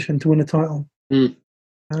that position to win a title.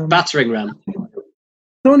 Battering ram.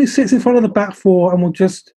 Someone who sits in front of the back four and will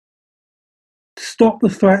just stop the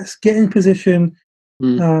threats, get in position,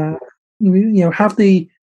 have the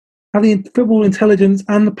football intelligence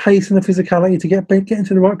and the pace and the physicality to get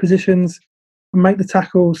into the right positions and make the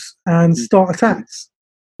tackles and start attacks.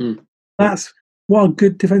 That's what a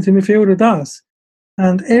good defensive midfielder does.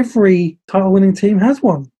 And every title-winning team has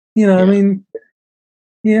one. I mean,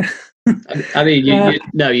 yeah. I mean,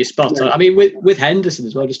 you're spot on. I mean, with Henderson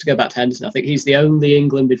as well, just to go back to Henderson, I think he's the only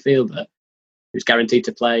England midfielder who's guaranteed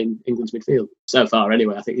to play in England's midfield so far.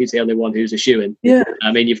 Anyway, I think he's the only one who's a shoo-in. Yeah.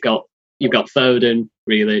 I mean, you've got Foden,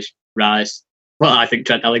 Grealish, Rice. Well, I think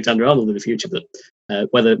Trent Alexander-Arnold in the future, but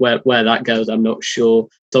where that goes, I'm not sure.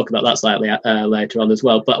 Talk about that slightly later on as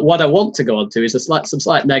well. But what I want to go on to is some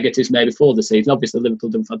slight negatives maybe for the season. Obviously, Liverpool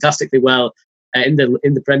done fantastically well in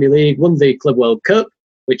the Premier League, won the Club World Cup,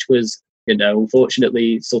 which was,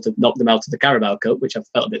 unfortunately sort of knocked them out of the Carabao Cup, which I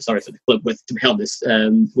felt a bit sorry for the club with, to be honest.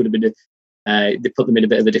 Would have been they put them in a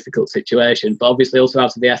bit of a difficult situation. But obviously also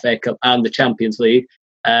out of the FA Cup and the Champions League.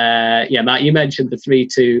 Matt, you mentioned the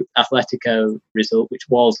 3-2 Atletico result, which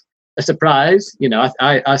was a surprise.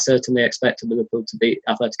 I certainly expected Liverpool to beat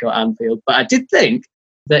Atletico at Anfield, but I did think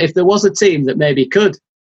that if there was a team that maybe could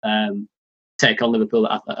take on Liverpool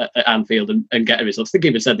at Anfield and get a result, I think I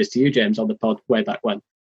even said this to you, James, on the pod way back when.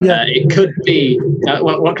 It could be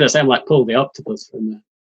what can I say? I'm like Paul the Octopus from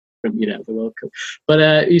the World Cup.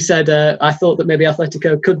 But you said I thought that maybe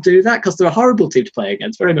Atletico could do that because they're a horrible team to play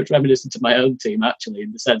against. Very much reminiscent of my own team, actually,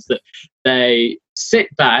 in the sense that they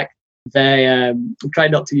sit back. They try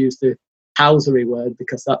not to use the housery word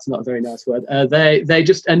because that's not a very nice word. They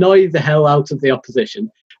just annoy the hell out of the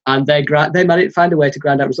opposition, and they manage to find a way to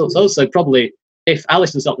grind out results. Also, probably if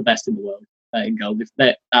Alisson's not the best in the world in goal, if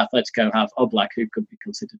Atletico have Oblak, who could be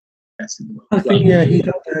considered best in the world. I think, he's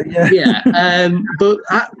up there, But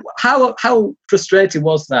how frustrating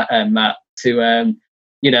was that, Matt, to,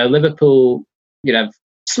 Liverpool,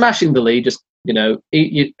 smashing the league, just,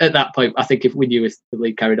 at that point, I think if we knew if the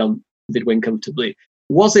league carried on, they'd win comfortably.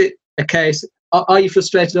 Was it a case, are you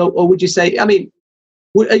frustrated, or would you say, I mean,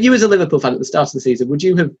 you as a Liverpool fan at the start of the season, would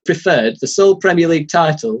you have preferred the sole Premier League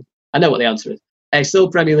title? I know what the answer is. A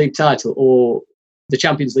sole Premier League title or the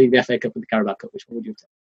Champions League, the FA Cup and the Carabao Cup? Which one would you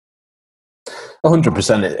take?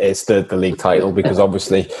 100% it's the league title, because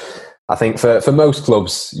obviously I think for most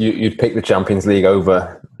clubs you'd pick the Champions League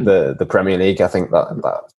over the Premier League. I think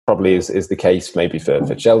that probably is the case maybe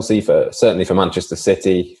for Chelsea, certainly for Manchester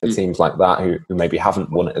City, for teams like that who maybe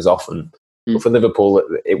haven't won it as often. But for Liverpool,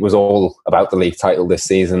 it was all about the league title this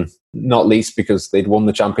season, not least because they'd won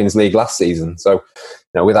the Champions League last season. So,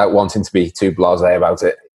 without wanting to be too blasé about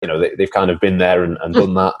it, they've kind of been there and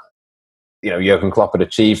done that. Jurgen Klopp had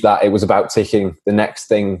achieved that. It was about ticking the next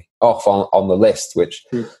thing off on the list, which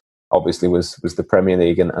obviously was the Premier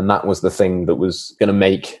League. And that was the thing that was going to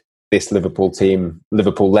make this Liverpool team,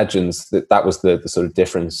 Liverpool legends, that was the sort of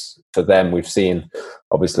difference for them. We've seen,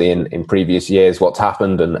 obviously, in previous years what's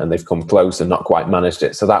happened, and they've come close and not quite managed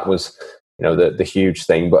it. So that was, the huge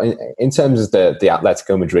thing. But in terms of the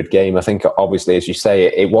Atletico Madrid game, I think, obviously, as you say,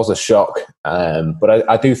 it was a shock. But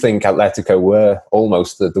I do think Atletico were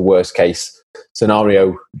almost the worst case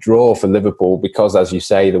scenario draw for Liverpool, because, as you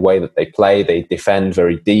say, the way that they play, they defend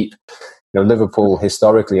very deep. Liverpool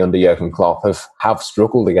historically under Jurgen Klopp have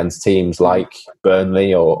struggled against teams like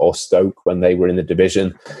Burnley or Stoke when they were in the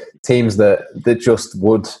division, teams that just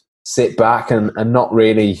would sit back and not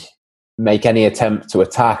really make any attempt to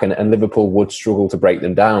attack, and Liverpool would struggle to break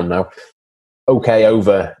them down. Now,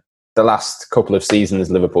 over the last couple of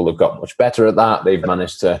seasons, Liverpool have got much better at that. They've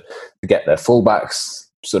managed to get their fullbacks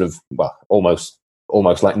sort of, almost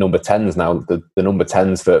like number 10s now. The number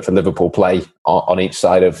 10s for Liverpool play on each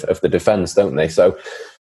side of the defence, don't they? So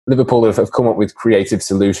Liverpool have come up with creative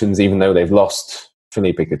solutions. Even though they've lost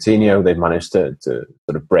Philippe Coutinho, they've managed to sort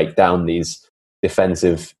of break down these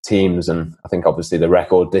defensive teams. And I think obviously the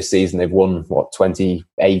record this season, they've won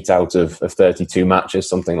 28 out of 32 matches,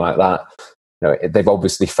 something like that. They've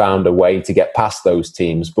obviously found a way to get past those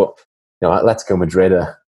teams. But Atletico Madrid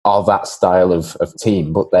are that style of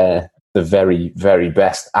team, but they're the very, very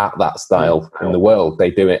best at that style in the world.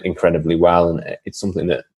 They do it incredibly well, and it's something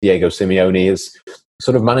that Diego Simeone has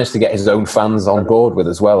sort of managed to get his own fans on board with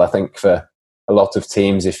as well. I think for a lot of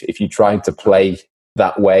teams, if you tried to play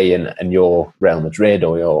that way and you're Real Madrid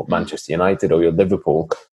or you're Manchester United or you're Liverpool,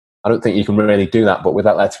 I don't think you can really do that. But with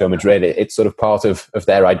Atletico Madrid, it's sort of part of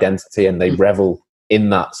their identity, and they revel in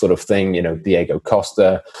that sort of thing. Diego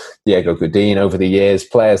Costa, Diego Godin over the years,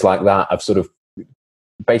 players like that have sort of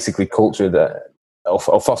basically culture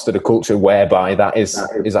or fostered a culture whereby that is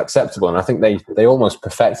acceptable. And I think they almost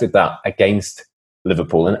perfected that against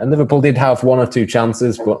Liverpool. And Liverpool did have one or two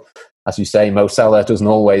chances, but as you say, Mo Salah doesn't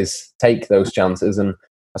always take those chances. And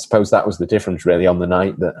I suppose that was the difference really on the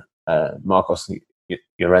night, that Marcos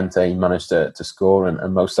Llorente managed to score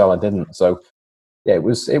and Mo Salah didn't. So yeah, it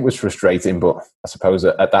was frustrating, but I suppose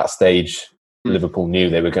at that stage, Liverpool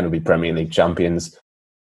knew they were going to be Premier League champions.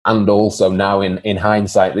 And also now in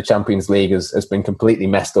hindsight, the Champions League has been completely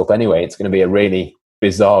messed up anyway. It's going to be a really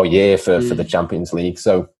bizarre year for the Champions League.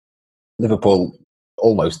 So Liverpool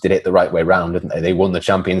almost did it the right way round, didn't they? They won the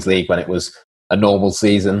Champions League when it was a normal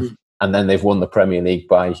season, and then they've won the Premier League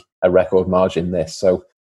by a record margin this. So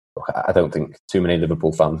I don't think too many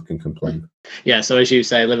Liverpool fans can complain. Yeah, so as you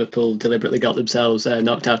say, Liverpool deliberately got themselves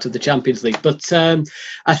knocked out of the Champions League. But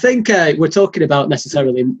I think we're talking about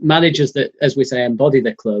necessarily managers that, as we say, embody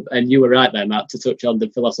the club. And you were right there, Matt, to touch on the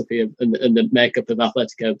philosophy and the makeup of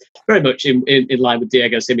Atletico, very much in line with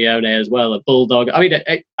Diego Simeone as well, a bulldog. I mean,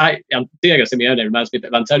 Diego Simeone reminds me a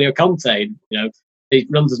bit of Antonio Conte. He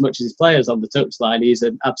runs as much as his players on the touchline. He's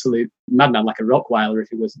an absolute madman, like a Rottweiler if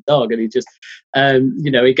he was a dog. And he just,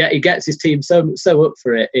 he gets his team so up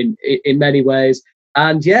for it in many ways.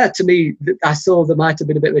 And yeah, to me, I saw there might have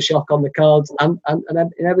been a bit of a shock on the cards, and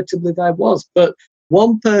inevitably there was. But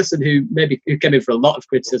one person who came in for a lot of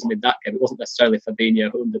criticism in that game, it wasn't necessarily Fabinho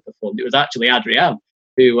who underperformed. It was actually Adrian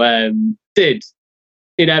who did.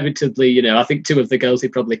 Inevitably, I think two of the goals he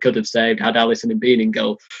probably could have saved had Alisson and Bean in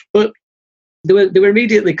goal. But there were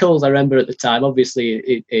immediately calls, I remember at the time,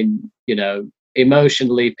 obviously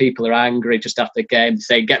emotionally people are angry just after the game,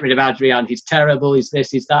 saying get rid of Adrian, he's terrible, he's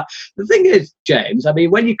this, he's that. The thing is, James, I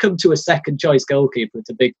mean, when you come to a second choice goalkeeper at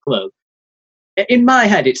a big club, in my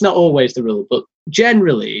head it's not always the rule, but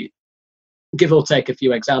generally, give or take a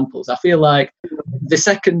few examples, I feel like the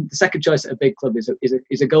second choice at a big club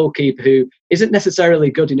is a goalkeeper who isn't necessarily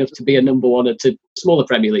good enough to be a number one at a smaller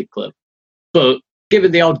Premier League club, but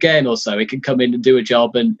given the odd game or so, he can come in and do a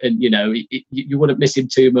job, and you wouldn't miss him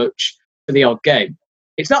too much for the odd game.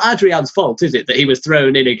 It's not Adrian's fault, is it, that he was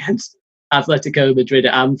thrown in against Atletico Madrid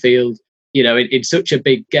at Anfield, in such a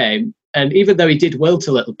big game? And even though he did wilt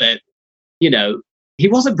a little bit, he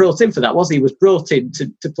wasn't brought in for that, was he? He was brought in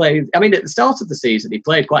to play. I mean, at the start of the season, he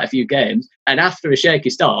played quite a few games, and after a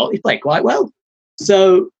shaky start, he played quite well.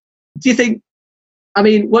 So, do you think? I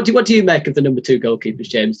mean, what do you make of the number 2 goalkeepers,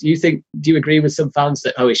 James? Do you agree with some fans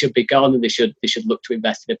that he should be gone and they should look to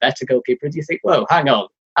invest in a better goalkeeper? Or do you think, whoa, hang on,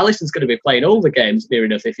 Alisson's going to be playing all the games near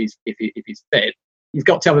enough if he's fit? You've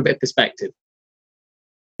got to have a bit of perspective.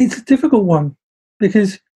 It's a difficult one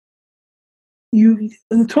because the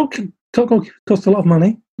top goalkeeper costs a lot of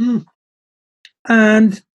money,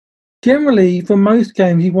 and generally for most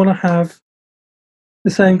games you want to have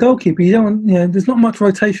the same goalkeeper. You don't want, there's not much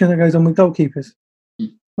rotation that goes on with goalkeepers.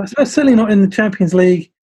 But certainly not in the Champions League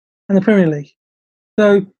and the Premier League.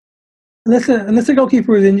 So unless a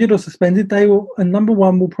goalkeeper is injured or suspended, a number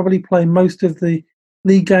 1 will probably play most of the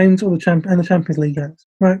league games or the Champions League games,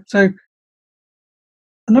 right? So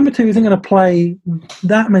a number 2 isn't going to play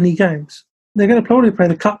that many games. They're going to probably play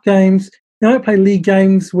the cup games. They might play league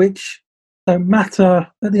games, which don't matter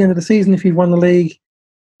at the end of the season if you've won the league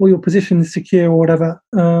or your position is secure or whatever.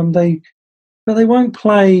 But they won't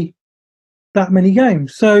play that many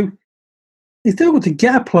games. So it's difficult to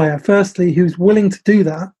get a player, firstly, who's willing to do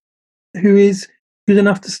that, who is good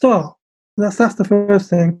enough to start. That's the first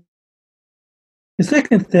thing. The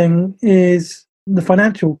second thing is the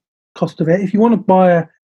financial cost of it. If you want to buy a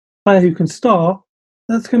player who can start,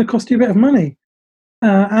 that's going to cost you a bit of money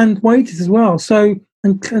and wages as well. So,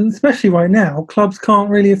 and especially right now, clubs can't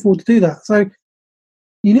really afford to do that. So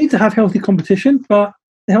you need to have healthy competition, but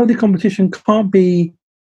the healthy competition can't be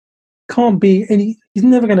any. He's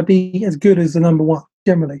never going to be as good as the number 1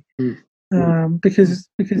 generally, because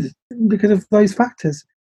of those factors.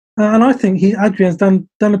 And I think Adrian's done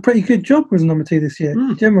a pretty good job as number 2 this year.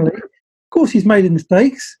 Generally, of course, he's made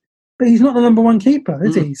mistakes, but he's not the number 1 keeper,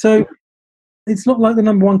 is he? So it's not like the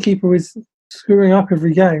number 1 keeper is screwing up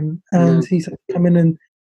every game and he's come in and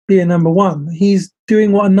be a number 1. He's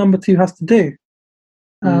doing what a number 2 has to do.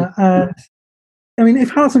 And I mean,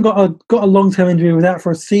 if Alisson got a long-term injury, was out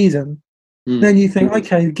for a season, then you think,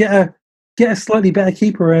 okay, get a slightly better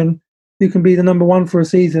keeper in who can be the number 1 for a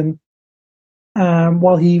season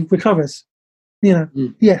while he recovers.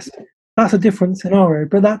 Yes, that's a different scenario,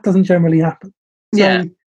 but that doesn't generally happen. So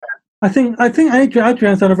I think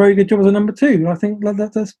Adrian's done a very good job as a number 2. I think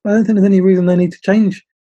that's. I don't think there's any reason they need to change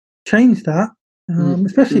that,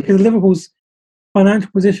 especially because Liverpool's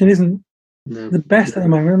financial position isn't the best at the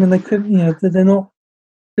moment. I mean, they could, they're not,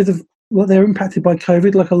 because of they're impacted by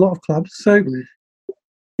COVID, like a lot of clubs. So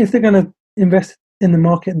if they're going to invest in the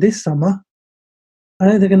market this summer, I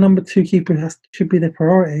don't think a number 2 keeper should be their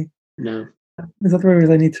priority. No, there's other areas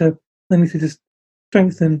they need to just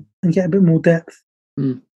strengthen and get a bit more depth.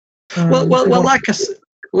 Well,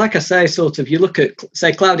 like I say, sort of, you look at,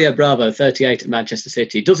 say, Claudio Bravo, 38 at Manchester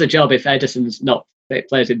City, does a job if Ederson's not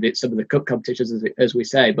plays in some of the cup competitions, as we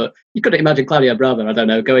say. But you couldn't imagine Claudio Bravo, I don't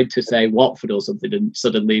know, going to, say, Watford or something and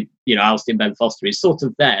suddenly, ousting Ben Foster. He's sort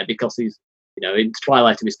of there because he's, in the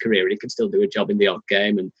twilight of his career and he can still do a job in the odd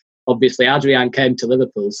game. And obviously, Adrian came to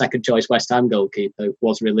Liverpool, second choice West Ham goalkeeper,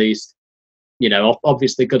 was released.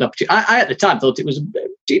 Obviously good opportunity. I at the time thought it was a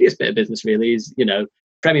genius bit of business, really. He's,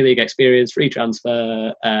 Premier League experience, free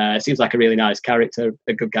transfer, seems like a really nice character,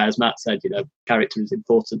 a good guy, as Matt said. Character is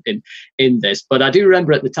important in this. But I do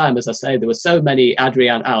remember at the time, as I say, there were so many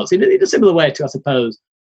Adrian outs in a similar way to, I suppose,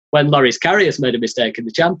 when Loris Karius made a mistake in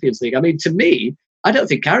the Champions League. I mean, to me, I don't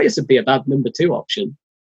think Karius would be a bad number 2 option.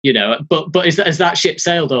 But is that ship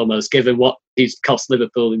sailed almost, given what he's cost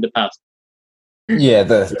Liverpool in the past? Yeah,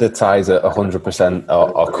 the ties are 100%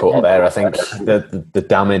 are cut there. I think the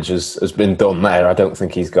damage has been done there. I don't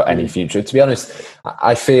think he's got any future. To be honest,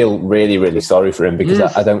 I feel really, really sorry for him because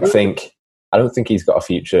I don't think he's got a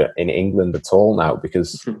future in England at all now,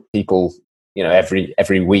 because people,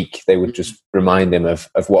 every week they would just remind him of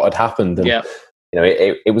what had happened. And,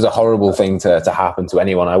 it was a horrible thing to happen to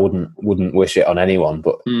anyone. I wouldn't wish it on anyone.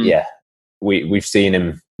 But we've seen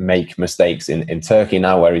him make mistakes in Turkey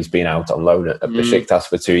now, where he's been out on loan at Besiktas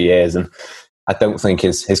for 2 years, and I don't think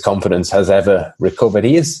his confidence has ever recovered.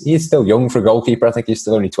 He is still young for a goalkeeper. I think he's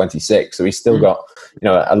still only 26, so he's still got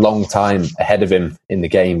a long time ahead of him in the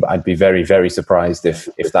game. But I'd be very, very surprised if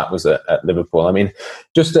that was at Liverpool. I mean,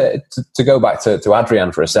 just to go back to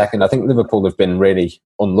Adrian for a second, I think Liverpool have been really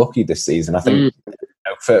unlucky this season. I think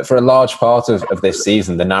for a large part of this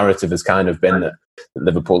season, the narrative has kind of been that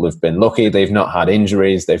Liverpool have been lucky. They've not had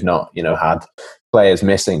injuries. They've not had players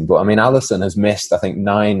missing. But I mean, Alisson has missed, I think,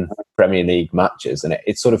 9 Premier League matches, and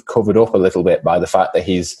it's sort of covered up a little bit by the fact that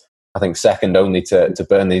he's, I think, second only to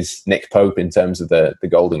Burnley's Nick Pope in terms of the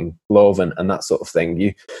Golden Glove and that sort of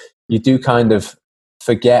thing. You do kind of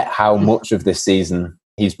forget how much of this season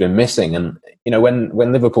he's been missing. And when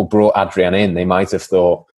Liverpool brought Adrian in, they might have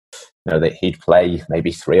thought that he'd play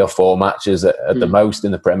maybe 3 or 4 matches at the most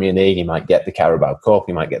in the Premier League. He might get the Carabao Cup,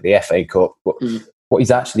 he might get the FA Cup, but what he's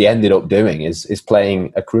actually ended up doing is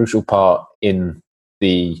playing a crucial part in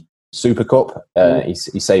the Super Cup.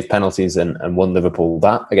 He saved penalties and won Liverpool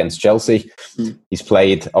that against Chelsea. He's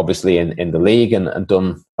played obviously in the league and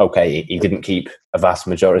done okay. He didn't keep a vast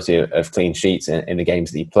majority of clean sheets in the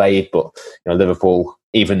games that he played, but Liverpool,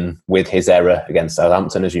 even with his error against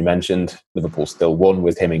Southampton, as you mentioned, Liverpool still won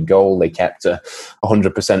with him in goal. They kept a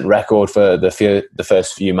 100% record for the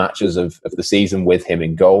first few matches of the season with him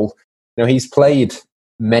in goal. He's played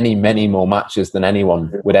many, many more matches than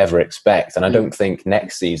anyone would ever expect. And I don't think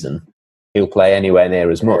next season he'll play anywhere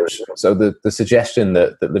near as much. So the suggestion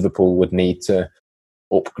that Liverpool would need to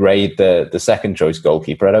upgrade the second choice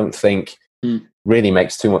goalkeeper, I don't think really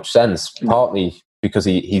makes too much sense. Partly because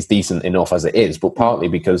he's decent enough as it is, but partly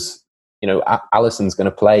because, Alisson's going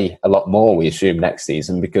to play a lot more, we assume, next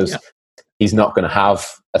season, because he's not going to have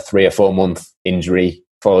a 3 or 4 month injury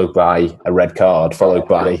followed by a red card, followed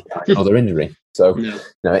by another injury. So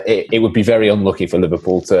it would be very unlucky for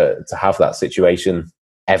Liverpool to have that situation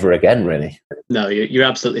ever again, really. No, you're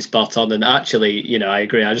absolutely spot on. And actually, I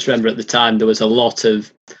agree. I just remember at the time there was a lot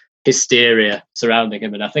of hysteria surrounding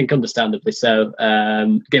him, and I think understandably so,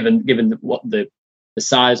 given what the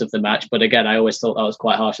size of the match. But again, I always thought that was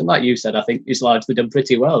quite harsh. And like you said, I think he's largely done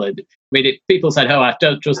pretty well. People said, I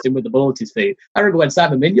don't trust him with the ball at his feet. I remember when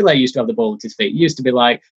Simon Mignolet used to have the ball at his feet. He used to be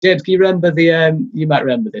like, James, can you remember you might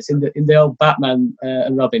remember this, in the old Batman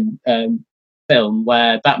and Robin film,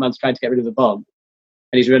 where Batman's trying to get rid of the bomb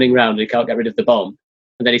and he's running around and he can't get rid of the bomb.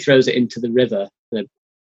 And then he throws it into the river. I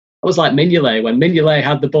was like Mignolet, when Mignolet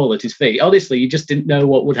had the ball at his feet. Honestly, you just didn't know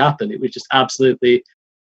what would happen. It was just absolutely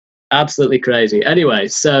crazy. Anyway,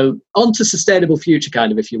 so on to sustainable future,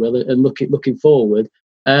 kind of, if you will, and looking forward.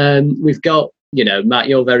 We've got, Matt,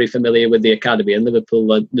 you're very familiar with the academy, and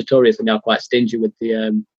Liverpool are notoriously now quite stingy with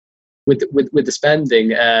the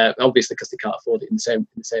spending, obviously because they can't afford it in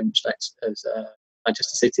the same respects as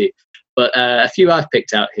Manchester City. But a few I've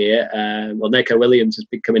picked out here. Neco Williams has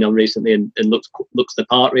been coming on recently and looks the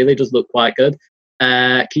part. Really does look quite good.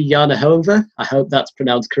 Kylian Hova, I hope that's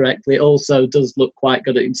pronounced correctly, also does look quite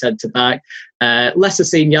good at centre back. Less have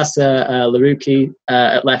seen Yasser Larouki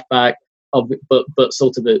at left back, but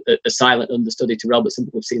sort of a silent understudy to Robertson,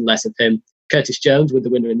 but we've seen less of him. Curtis Jones with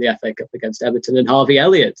the winner in the FA Cup against Everton, and Harvey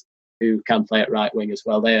Elliott, who can play at right wing as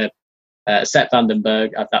well. They are Sepp van den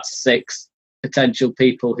Berg. That's 6 potential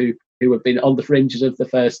people who have been on the fringes of the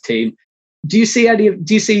first team. Do you see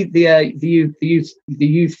the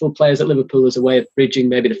youthful players at Liverpool as a way of bridging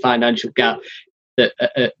maybe the financial gap that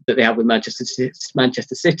they have with Manchester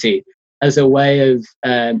City, as a way of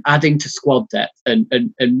adding to squad depth and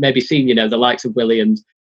maybe seeing the likes of Williams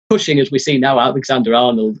pushing, as we see now,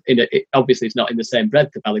 Alexander-Arnold? Obviously it's not in the same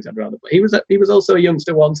breadth of Alexander-Arnold, but he was also a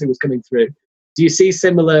youngster once who was coming through. Do you see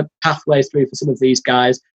similar pathways through for some of these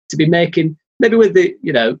guys to be making, maybe with the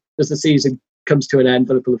as the season comes to an end,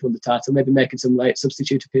 Liverpool have won the title, maybe making some late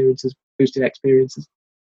substitute appearances, boosting experiences?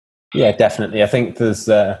 Yeah, definitely. I think there's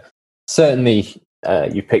certainly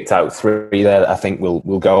you picked out 3 there that I think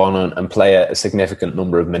will go on and play a significant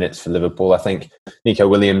number of minutes for Liverpool. I think Neco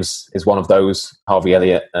Williams is one of those, Harvey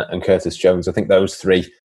Elliott and Curtis Jones. I think those 3,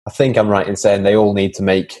 I think I'm right in saying they all need to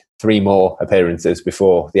make 3 more appearances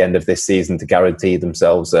before the end of this season to guarantee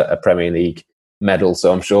themselves a Premier League medal.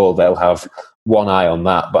 So I'm sure they'll have one eye on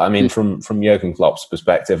that. But I mean, from Jurgen Klopp's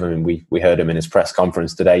perspective, I mean, we heard him in his press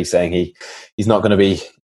conference today saying he's not going to be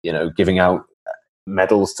giving out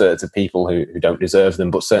medals to people who don't deserve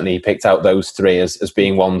them, but certainly he picked out those 3 as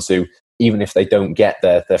being ones who, even if they don't get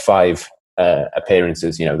their 5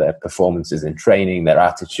 appearances, their performances in training, their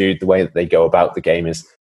attitude, the way that they go about the game is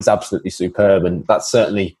absolutely superb. And that's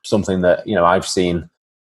certainly something that I've seen.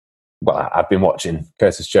 Well, I've been watching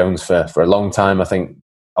Curtis Jones for a long time. I think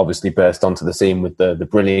obviously burst onto the scene with the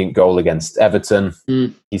brilliant goal against Everton.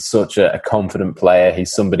 He's such a confident player.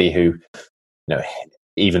 He's somebody who,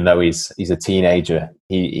 even though he's a teenager,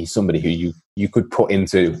 he's somebody who you could put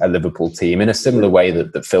into a Liverpool team in a similar way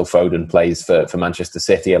that Phil Foden plays for Manchester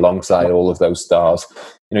City alongside all of those stars.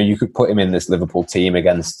 You could put him in this Liverpool team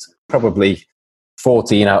against probably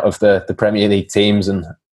 14 out of the Premier League teams, and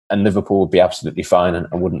Liverpool would be absolutely fine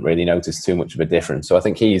and wouldn't really notice too much of a difference. So I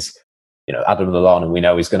think he's, Adam Lallana, we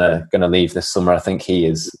know he's going to leave this summer. I think he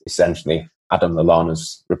is essentially Adam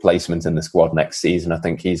Lallana's replacement in the squad next season. I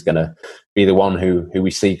think he's going to be the one who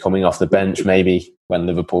we see coming off the bench, maybe when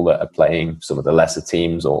Liverpool are playing some of the lesser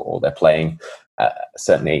teams, or they're playing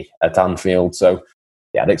certainly at Anfield. So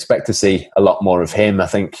yeah, I'd expect to see a lot more of him. I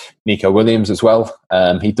think Nico Williams as well.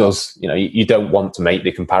 He does, you don't want to make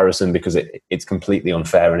the comparison because it's completely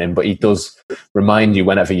unfair in him, but he does remind you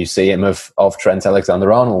whenever you see him of Trent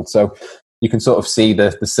Alexander-Arnold. So you can sort of see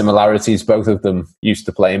the similarities. Both of them used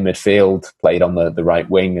to play in midfield, played on the right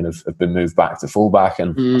wing, and have been moved back to fullback.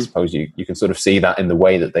 And I suppose you can sort of see that in the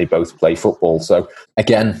way that they both play football. So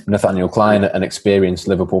again, Nathaniel Clyne, an experienced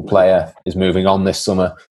Liverpool player, is moving on this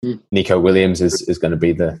summer. Nico Williams is going to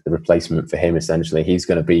be the replacement for him, essentially. He's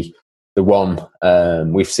going to be the one.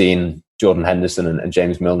 We've seen Jordan Henderson and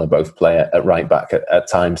James Milner both play at right back at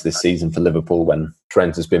times this season for Liverpool when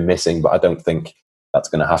Trent has been missing, but I don't think that's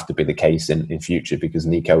going to have to be the case in future, because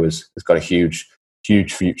Nico has got a huge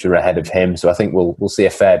future ahead of him. So I think we'll see a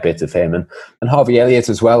fair bit of him. And Harvey Elliott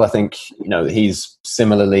as well. I think, he's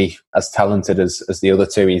similarly as talented as the other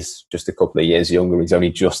two. He's just a couple of years younger. He's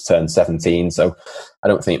only just turned 17. So I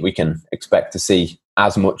don't think we can expect to see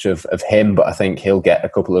as much of him, but I think he'll get a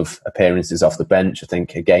couple of appearances off the bench. I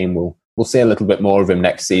think, again, we'll see a little bit more of him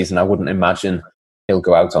next season. I wouldn't imagine he'll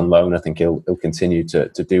go out on loan. I think he'll continue to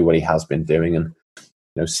do what he has been doing and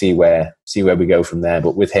see where we go from there.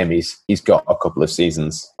 But with him, he's got a couple of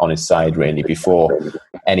seasons on his side really before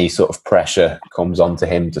any sort of pressure comes onto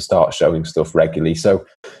him to start showing stuff regularly. So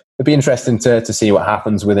it'd be interesting to see what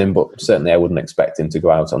happens with him, but certainly I wouldn't expect him to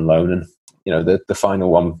go out on loan. And the final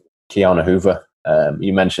one, Keanu Hoover,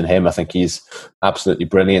 you mentioned him. I think he's absolutely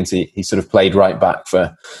brilliant. He sort of played right back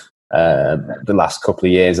for the last couple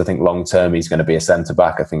of years. I think long term he's going to be a centre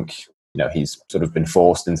back. I think he's sort of been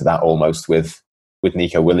forced into that almost with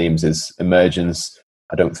Nico Williams' emergence.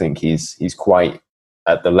 I don't think he's quite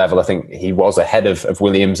at the level. I think he was ahead of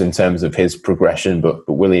Williams in terms of his progression, but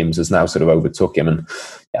Williams has now sort of overtook him, and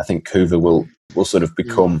I think Hoover will sort of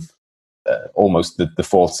become almost the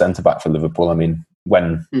fourth centre back for Liverpool. I mean,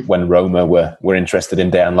 when Roma were interested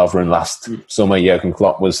in Dejan Lovren last summer, Jurgen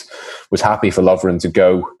Klopp was happy for Lovren to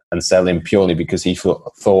go and sell him purely because he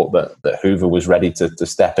thought that Hoover was ready to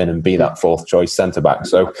step in and be that fourth choice centre back.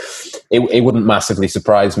 So it wouldn't massively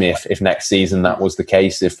surprise me if next season that was the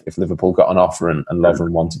case. If Liverpool got an offer and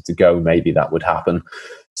Lovren wanted to go, maybe that would happen.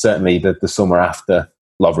 Certainly the summer after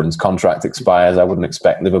Lovren's contract expires, I wouldn't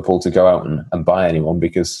expect Liverpool to go out and buy anyone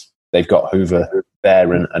because they've got Hoover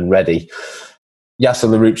there and ready. Yasser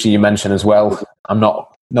Larouci you mentioned as well. I'm not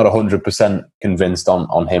 100% convinced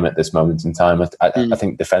on him at this moment in time. I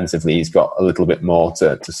think defensively he's got a little bit more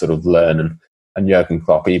to sort of learn, and Jurgen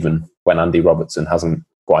Klopp, even when Andy Robertson hasn't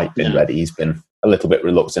quite been ready, he's been a little bit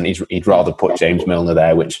reluctant. He'd rather put James Milner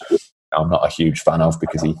there, which I'm not a huge fan of,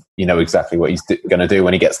 because you know exactly what he's going to do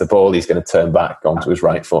when he gets the ball. He's going to turn back onto his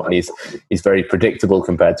right foot, and he's very predictable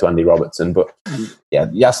compared to Andy Robertson. But yeah,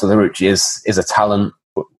 Yasser Larouci is a talent.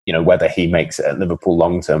 But whether he makes it at Liverpool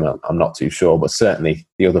long term, I'm not too sure. But certainly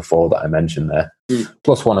the other four that I mentioned there,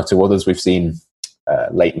 plus one or two others, we've seen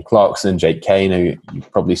Leighton Clarkson, Jake Kane, who you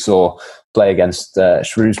probably saw play against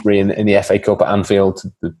Shrewsbury in the FA Cup at Anfield.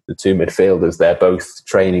 The two midfielders, they're both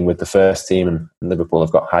training with the first team, and Liverpool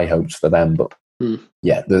have got high hopes for them. But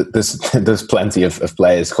yeah, there's plenty of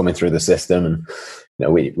players coming through the system,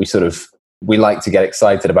 and we like to get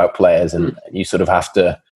excited about players, and you sort of have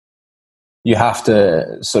to. You have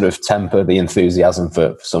to sort of temper the enthusiasm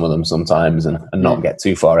for some of them sometimes and not get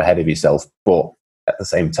too far ahead of yourself. But at the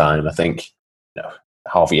same time, I think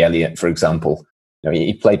Harvey Elliott, for example,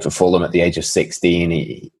 he played for Fulham at the age of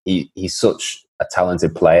 16. He's such a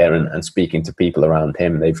talented player, and speaking to people around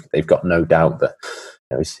him, they've got no doubt that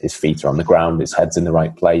his feet are on the ground, his head's in the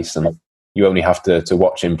right place, and you only have to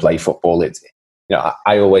watch him play football.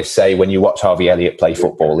 I always say when you watch Harvey Elliott play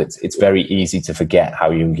football, it's very easy to forget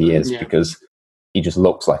how young he is because he just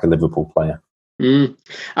looks like a Liverpool player.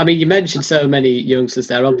 I mean, you mentioned so many youngsters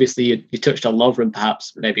there. Obviously, you touched on Lovren.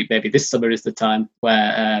 Perhaps maybe this summer is the time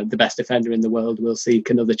where the best defender in the world will seek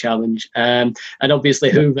another challenge. And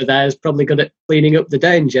obviously, Hoover there is probably good at cleaning up the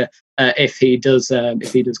danger if he does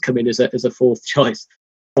come in as a fourth choice.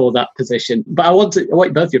 for that position. But I want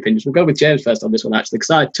both your opinions. We'll go with James first on this one, actually, because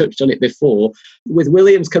I touched on it before. With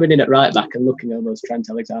Williams coming in at right back and looking almost Trent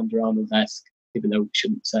Alexander-Arnold-esque, even though we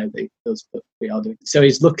shouldn't say that he does, but we are doing. So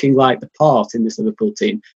he's looking like the part in this Liverpool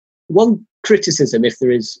team. One criticism, if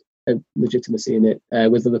there is a legitimacy in it,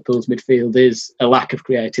 with Liverpool's midfield is a lack of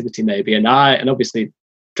creativity, maybe. And obviously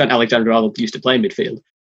Trent Alexander-Arnold used to play midfield.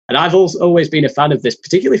 And I've always been a fan of this,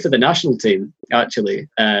 particularly for the national team, actually,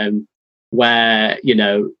 where, you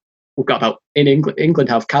know, we've got about, in England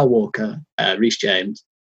have Kyle Walker, Reece James,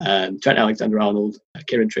 Trent Alexander-Arnold,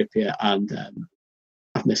 Kieran Trippier, and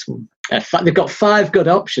I've missed one. They've got 5 good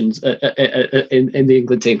options in the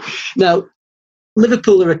England team. Now,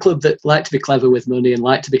 Liverpool are a club that like to be clever with money and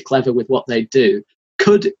like to be clever with what they do.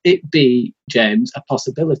 Could it be, James, a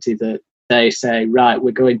possibility that they say, right,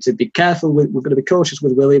 we're going to be careful, we're going to be cautious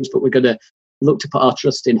with Williams, but we're going to look to put our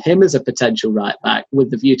trust in him as a potential right back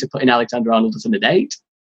with the view to putting Alexander-Arnold as an 8?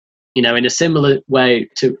 You know, in a similar way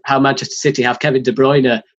to how Manchester City have Kevin De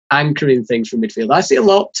Bruyne anchoring things from midfield. I see a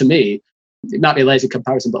lot, to me, it might be a lazy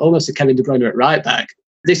comparison, but almost a Kevin De Bruyne at right back.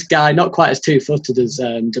 This guy, not quite as two-footed as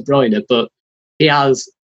De Bruyne, but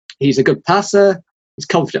he's a good passer, he's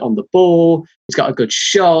confident on the ball, he's got a good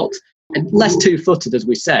shot, and less two-footed, as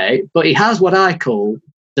we say, but he has what I call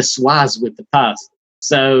the swaz with the pass.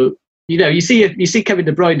 So, you know, you see Kevin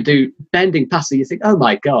De Bruyne do bending passes, you think, oh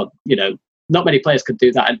my God, you know, not many players could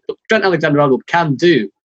do that. And Trent Alexander-Arnold can do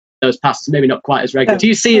those passes, maybe not quite as regular. Do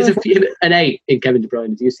you see an 8 in Kevin De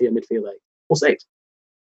Bruyne? Do you see a midfield 8 or 6?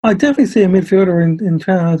 I definitely see a midfielder in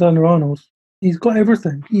Trent Alexander-Arnold. He's got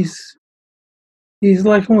everything. He's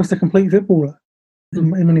like almost a complete footballer in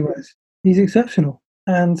many ways. He's exceptional.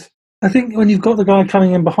 And I think when you've got the guy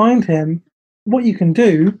coming in behind him, what you can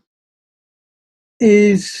do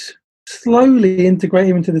is slowly integrate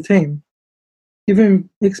him into the team. Give him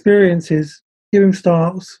experiences, give him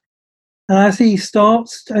starts. And as he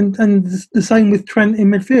starts, and the same with Trent in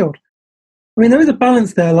midfield. I mean, there is a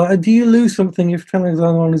balance there. Like, do you lose something if Trent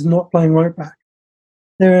Alexander-Arnold is not playing right back?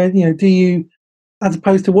 Do you, as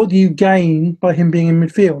opposed to what do you gain by him being in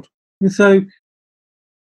midfield? And so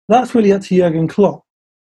that's really up to Jurgen Klopp.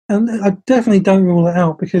 And I definitely don't rule it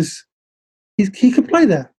out because he could play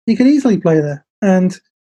there. He could easily play there. And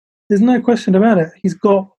there's no question about it. He's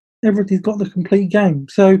got everything. He's got the complete game.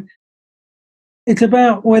 So it's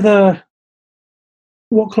about what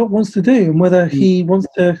Klopp wants to do and whether he wants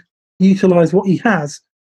to utilise what he has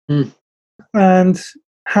and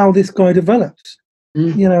how this guy develops.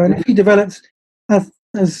 You know, and if he develops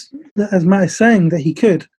as Matt is saying that he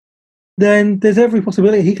could, then there's every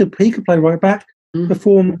possibility he could play right back,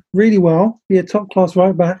 perform really well, be a top class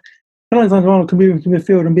right back. Alexander-Arnold can move into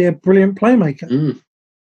midfield and be a brilliant playmaker.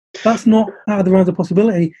 That's not out of the realms of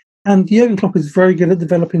possibility. And Jurgen Klopp is very good at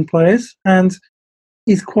developing players, and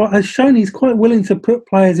has shown he's quite willing to put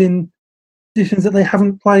players in positions that they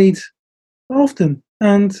haven't played often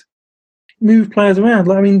and move players around.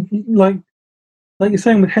 Like you're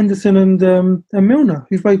saying with Henderson and Milner,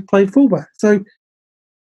 who've both played fullback. So,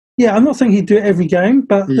 yeah, I'm not saying he'd do it every game,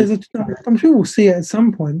 but I'm sure we'll see it at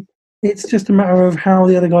some point. It's just a matter of how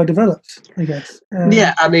the other guy develops, I guess.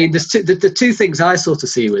 Yeah, I mean, the two things I sort of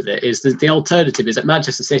see with it is that the alternative is at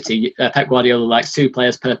Manchester City, Pep Guardiola likes 2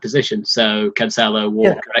 players per position, so Cancelo,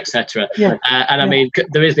 Walker, etc. Yeah. I mean,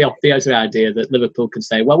 there is the other idea that Liverpool can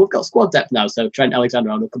say, well, we've got squad depth now, so Trent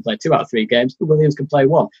Alexander-Arnold can play 2 out of 3 games, and Williams can play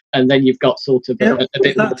 1, and then you've got sort of a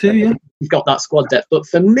bit that too, you've got that squad depth. But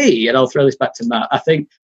for me, and I'll throw this back to Matt, I think.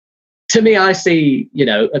 To me, I see, you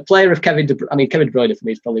know, a player of Kevin De Bruyne for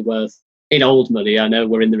me is probably worth, in old money, I know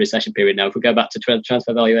we're in the recession period now. If we go back to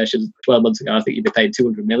transfer valuations 12 months ago, I think you'd be paying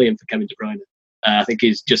 200 million for Kevin De Bruyne. I think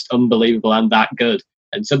he's just unbelievable and that good.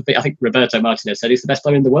 And something, I think Roberto Martinez said he's the best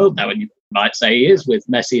player in the world now, and you might say he is with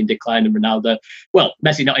Messi in decline and Ronaldo. Well,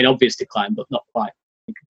 Messi not in obvious decline, but not quite. I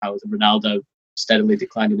think powers of Ronaldo steadily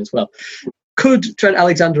declining as well. Could Trent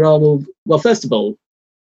Alexander-Arnold, well, first of all,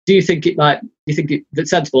 do you think the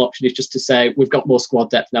sensible option is just to say we've got more squad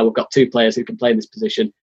depth now, we've got 2 players who can play in this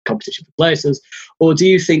position, competition for places? Or do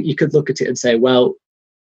you think you could look at it and say, well,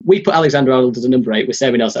 we put Alexander-Arnold as a number 8, we're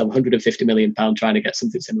saving ourselves £150 million trying to get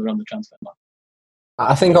something similar on the transfer market?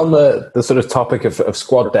 I think on the sort of topic of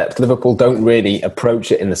squad depth, Liverpool don't really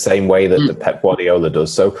approach it in the same way that Pep Guardiola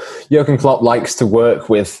does. So Jurgen Klopp likes to work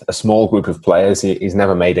with a small group of players. He's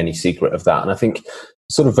never made any secret of that. And I think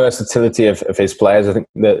sort of versatility of his players, I think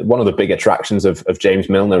that one of the big attractions of James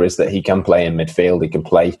Milner is that he can play in midfield. He can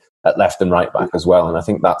play at left and right back as well. And I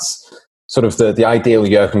think that's sort of the ideal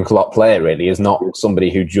Jurgen Klopp player really is not somebody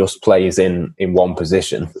who just plays in one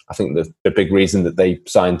position. I think the big reason that they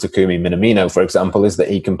signed Takumi Minamino, for example, is that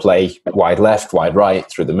he can play wide left, wide right,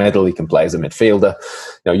 through the middle. He can play as a midfielder.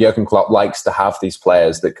 Jurgen Klopp likes to have these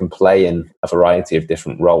players that can play in a variety of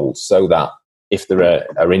different roles, so that if there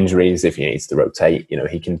are injuries, if he needs to rotate,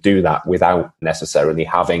 he can do that without necessarily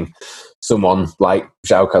having someone like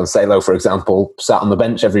João Cancelo, for example, sat on the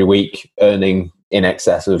bench every week, earning in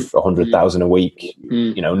excess of 100,000 a week,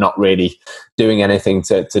 not really doing anything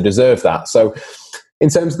to deserve that. So in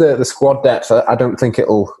terms of the squad depth, I don't think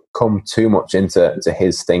it'll come too much into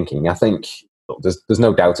his thinking. I think there's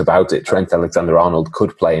no doubt about it. Trent Alexander-Arnold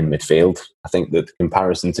could play in midfield. I think that the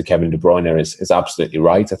comparison to Kevin De Bruyne is absolutely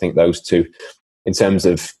right. I think those two, in terms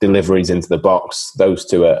of deliveries into the box, those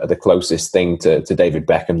two are the closest thing to David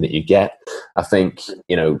Beckham that you get. I think,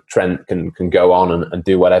 Trent can go on and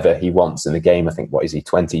do whatever he wants in the game. I think,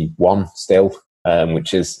 21 still,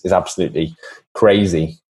 which is absolutely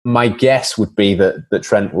crazy. My guess would be that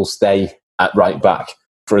Trent will stay at right back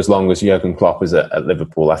for as long as Jurgen Klopp is at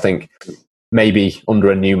Liverpool. I think maybe under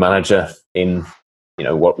a new manager in,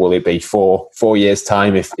 what will it be, 4 years'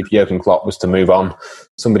 time, if Jurgen Klopp was to move on,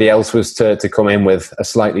 somebody else was to come in with a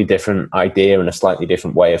slightly different idea and a slightly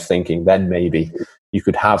different way of thinking, then maybe you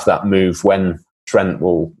could have that move when Trent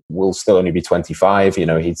will still only be 25.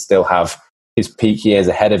 He'd still have his peak years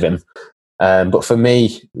ahead of him. But for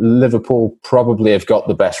me, Liverpool probably have got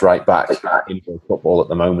the best right back in football at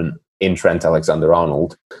the moment in Trent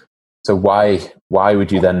Alexander-Arnold. So why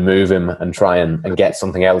would you then move him and try and get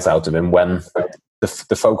something else out of him when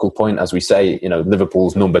the focal point, as we say,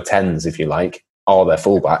 Liverpool's number 10s, if you like, are their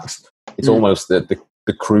fullbacks? It's almost the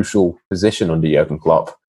crucial position under Jurgen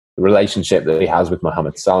Klopp. The relationship that he has with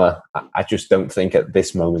Mohamed Salah, I just don't think at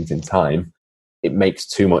this moment in time it makes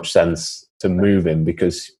too much sense to move him,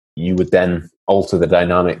 because you would then alter the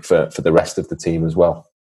dynamic for the rest of the team as well.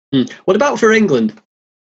 What about for England?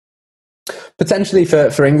 Potentially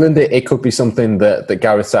for England, it could be something that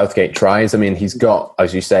Gareth Southgate tries. I mean, he's got,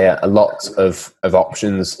 as you say, a lot of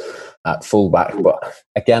options at fullback. But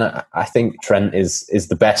again, I think Trent is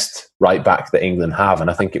the best right back that England have.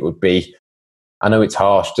 And I think it would be, I know it's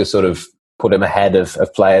harsh to sort of put him ahead of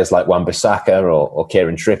players like Wan-Bissaka or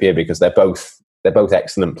Kieran Trippier, because they're both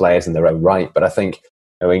excellent players in their own right. But I think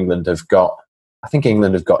England have got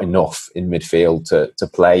enough in midfield to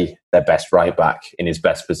play their best right back in his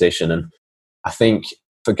best position. And I think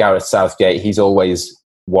for Gareth Southgate, he's always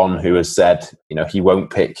one who has said, he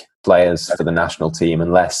won't pick players for the national team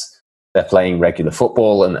unless they're playing regular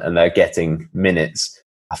football and they're getting minutes.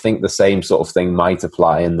 I think the same sort of thing might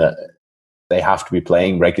apply in that they have to be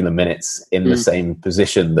playing regular minutes in the same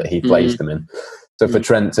position that he plays them in. So for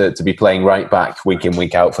Trent to be playing right back week in,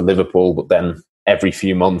 week out for Liverpool, but then every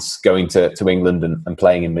few months going to England and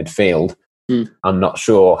playing in midfield, I'm not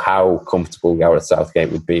sure how comfortable Gareth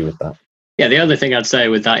Southgate would be with that. Yeah, the only thing I'd say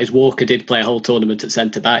with that is Walker did play a whole tournament at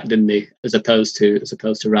centre back, didn't he? As opposed to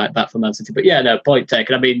right back for Man City. But yeah, no, point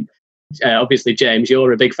taken. I mean, obviously, James,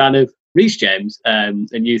 you're a big fan of Reece James, and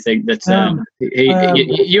you think that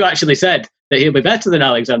you actually said that he'll be better than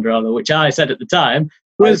Alexander-Arnold, which I said at the time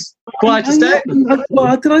was quite a statement.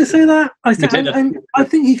 Well, did I say that? I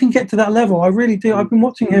think he can get to that level. I really do. I've been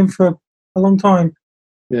watching him for a long time.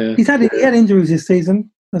 Yeah. He had injuries this season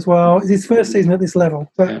as well. It's his first season at this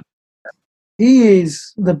level, but he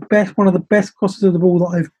is one of the best crossers of the ball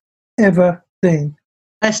that I've ever seen.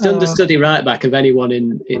 Best understudy right back of anyone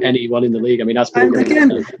in the league. I mean, and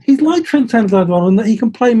again, he's like Trent Alexander-Arnold in that he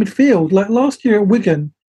can play midfield. Like last year at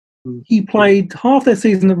Wigan, he played half their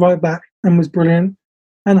season at right back and was brilliant,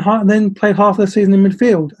 and then played half their season in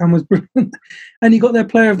midfield and was brilliant. And he got their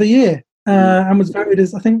Player of the Year and was voted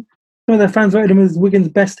as, I think, some of their fans voted him as Wigan's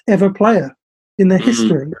best ever player in their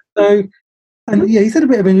history. So. And yeah, he's had a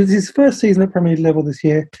bit of injury. It's his first season at Premier League level this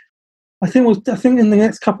year. I think in the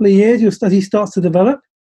next couple of years, as he starts to develop,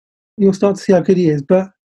 you'll start to see how good he is.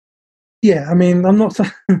 But yeah, I mean, I'm not.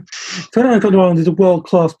 Trent Alexander-Arnold is a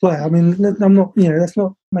world-class player. I mean, I'm not. Let's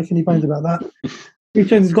not make any bones about that. Reece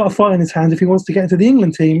James has got a fight in his hands if he wants to get into the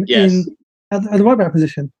England team at the right back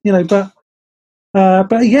position.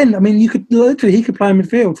 But again, I mean, he could play in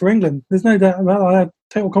midfield for England. There's no doubt about that. I have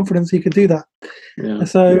total confidence he could do that. Yeah.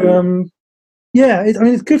 So.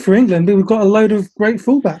 It's good for England, but we've got a load of great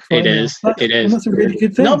fullbacks. It is. And that's a really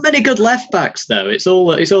good thing. Not many good left backs though. It's all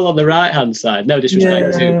on the right hand side. No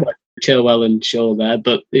disrespect to Chilwell and Shaw there,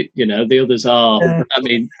 but the others are. Yeah. I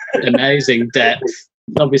mean, amazing depth.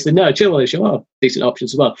 Obviously, no, Chilwell and Shaw are decent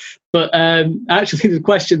options as well. But actually, the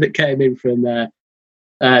question that came in from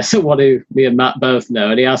someone who me and Matt both know,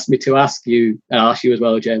 and he asked me to ask you, and I'll ask you as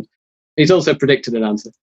well, James. He's also predicted an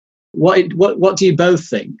answer. What do you both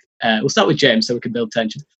think? We'll start with James so we can build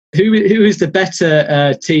tension. Who is the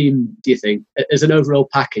better team, do you think, as an overall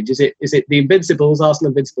package? Is it the Invincibles,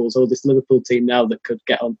 Arsenal Invincibles, or this Liverpool team now that could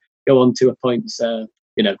go on to a points?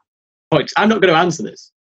 Points. I'm not going to answer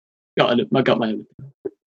this. I got my own.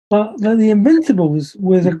 But the Invincibles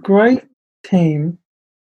was a great team.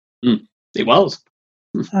 It was.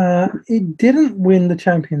 It didn't win the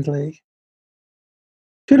Champions League.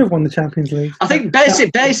 Should have won the Champions League. I think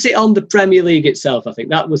base it on the Premier League itself. I think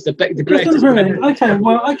that was the greatest.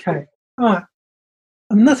 Okay. All right.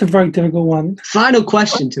 And that's a very difficult one. Final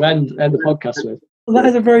question to end the podcast with. Well, that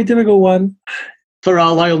is a very difficult one. For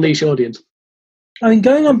our loyal niche audience. I mean,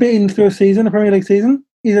 going unbeaten through a season, a Premier League season,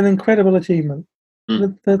 is an incredible achievement.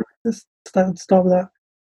 Let's start with that.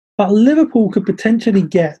 But Liverpool could potentially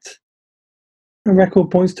get a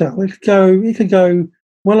record points total. It could go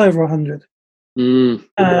well over 100.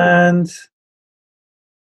 And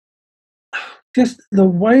just the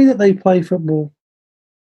way that they play football,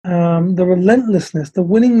 the relentlessness, the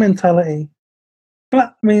winning mentality.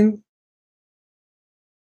 But I mean,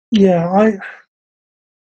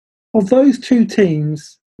 of those two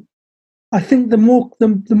teams, I think the more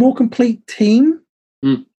complete team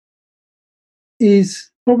is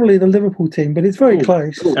probably the Liverpool team, but it's very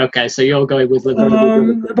close. Okay, so you're going with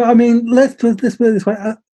Liverpool. But I mean, let's put it this way.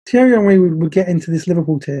 Thierry Henry would get into this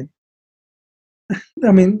Liverpool team.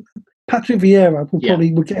 I mean, Patrick Vieira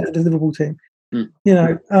would get into the Liverpool team.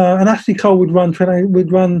 And Ashley Cole would run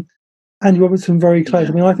Andy Robertson very close.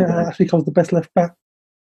 I mean, I think Ashley Cole's the best left back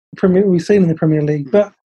we've seen in the Premier League.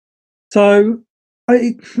 But so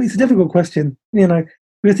it's a difficult question,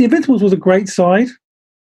 because the Invincibles was a great side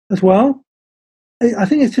as well. I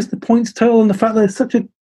think it's just the points total and the fact that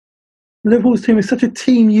Liverpool's team is such a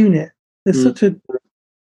team unit. There's such a.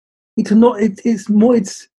 It's the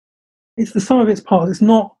sum of its parts. It's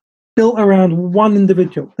not built around one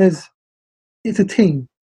individual. It's a team.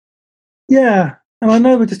 Yeah, and I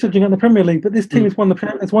know we're just judging on the Premier League, but this team has won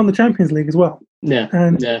the Champions League as well. Yeah,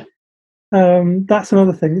 and that's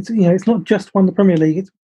another thing. It's not just won the Premier League. It's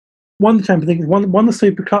won the Champions League. It's won the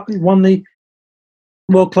Super Cup. It's won the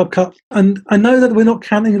World Club Cup. And I know that we're not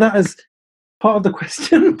counting that as part of the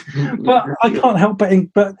question, but I can't help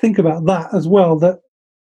but think about that as well. That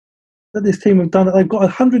this team have done it. They've got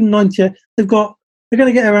 190. They're going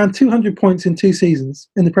to get around 200 points in 2 seasons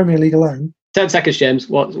in the Premier League alone. 10 seconds, James.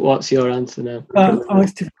 What's your answer now?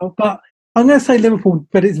 It's difficult, but I'm going to say Liverpool,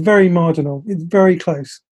 but it's very marginal. It's very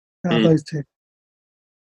close out of those two.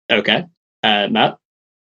 Okay, Matt.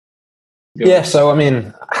 Yeah. So I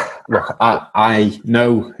mean, look, I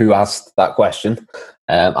know who asked that question.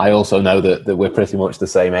 I also know that we're pretty much the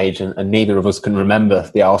same age, and neither of us can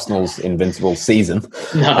remember the Arsenal's Invincible season.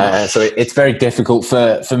 No. So it's very difficult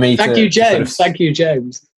for me. Thank you, James,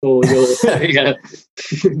 for your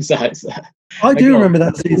insights there. I do remember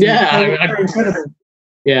that season.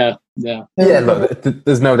 Yeah, Look,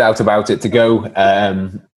 there's no doubt about it. To go,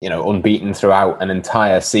 unbeaten throughout an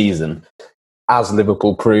entire season, as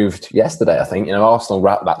Liverpool proved yesterday, I think, Arsenal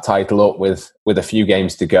wrapped that title up with a few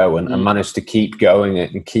games to go and managed to keep going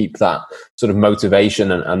and keep that sort of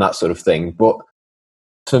motivation and that sort of thing. But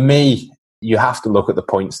for me, you have to look at the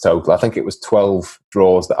points total. I think it was 12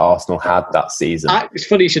 draws that Arsenal had that season. It's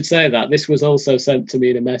funny you should say that. This was also sent to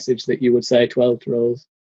me in a message that you would say 12 draws.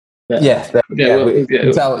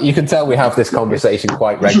 You can tell we have this conversation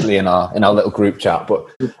quite regularly in our little group chat. But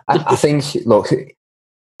I think, look,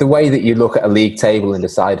 the way that you look at a league table and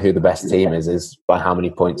decide who the best team is by how many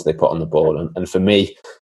points they put on the board. And for me,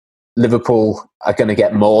 Liverpool are going to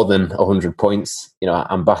get more than 100 points.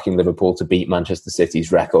 I'm backing Liverpool to beat Manchester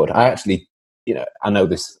City's record. I actually, I know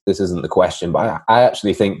this isn't the question, but I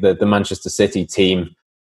actually think that the Manchester City team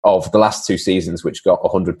of the last 2 seasons, which got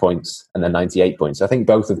 100 points and then 98 points, I think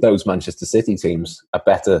both of those Manchester City teams are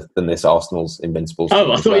better than this Arsenal's Invincibles.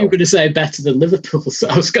 Oh, I thought you were going to say better than Liverpool. So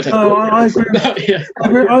I was going to. I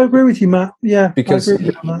agree. I agree with you, Matt. Yeah, because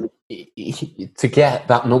to get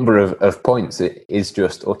that number of points, it is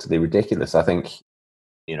just utterly ridiculous. I think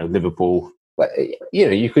Liverpool.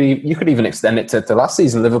 You could even extend it to last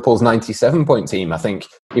season. Liverpool's 97-point team. I think,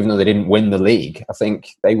 even though they didn't win the league, I think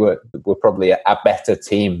they were probably a better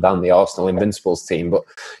team than the Arsenal Invincibles team. But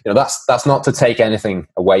that's not to take anything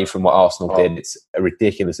away from what Arsenal did. It's a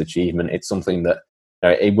ridiculous achievement. It's something that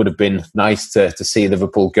it would have been nice to see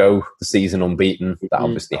Liverpool go the season unbeaten. That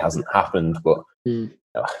obviously hasn't happened. But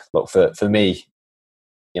look, for me,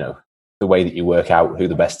 the way that you work out who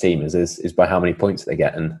the best team is by how many points they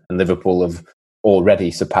get, and Liverpool have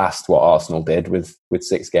already surpassed what Arsenal did with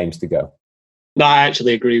 6 games to go. No, I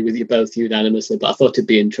actually agree with you both unanimously, but I thought it'd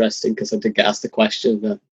be interesting because I did get asked the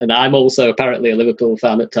question. And I'm also apparently a Liverpool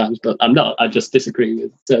fan at times, but I'm not. I just disagree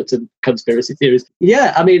with certain conspiracy theories.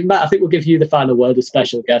 Yeah, I mean, Matt, I think we'll give you the final word as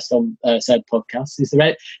special guest on said podcast. Is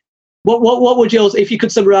there what would yours, if you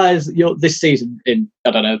could summarise this season in,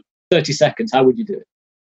 I don't know, 30 seconds, how would you do it?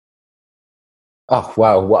 Oh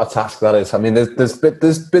wow, what a task that is! I mean, there's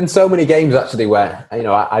been so many games actually where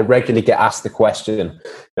I regularly get asked the question,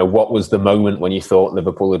 what was the moment when you thought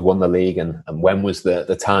Liverpool had won the league, and when was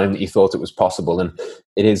the time that you thought it was possible? And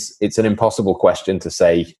it's an impossible question to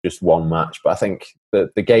say just one match, but I think the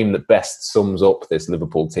game that best sums up this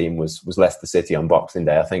Liverpool team was Leicester City on Boxing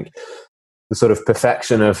Day. I think the sort of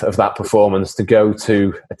perfection of that performance to go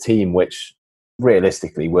to a team which,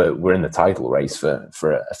 realistically, we're in the title race for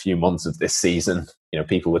a few months of this season.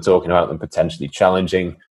 People were talking about them potentially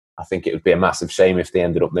challenging. I think it would be a massive shame if they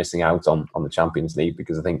ended up missing out on the Champions League,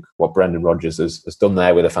 because I think what Brendan Rodgers has done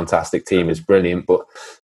there with a fantastic team is brilliant. But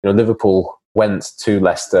Liverpool went to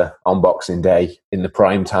Leicester on Boxing Day in the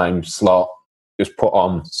prime time slot, just put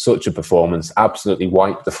on such a performance, absolutely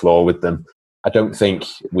wiped the floor with them. I don't think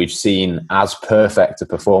we've seen as perfect a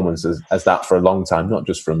performance as that for a long time, not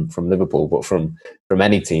just from Liverpool, but from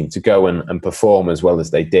any team, to go and perform as well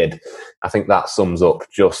as they did. I think that sums up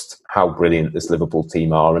just how brilliant this Liverpool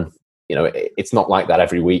team are. And, it's not like that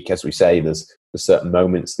every week, as we say. There's certain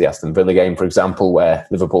moments, the Aston Villa game, for example, where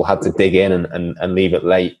Liverpool had to dig in and leave it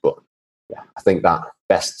late. But yeah, I think that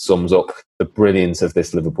best sums up the brilliance of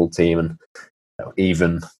this Liverpool team. And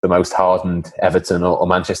even the most hardened Everton or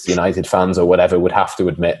Manchester United fans or whatever would have to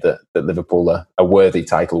admit that Liverpool are worthy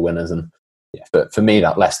title winners. And yeah, but for me,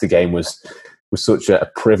 that Leicester game was such a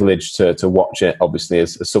privilege to watch it. Obviously,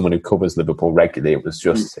 as someone who covers Liverpool regularly, it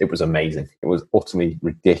was amazing. It was utterly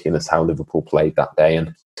ridiculous how Liverpool played that day.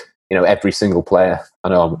 And every single player, I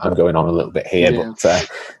know I'm going on a little bit here, but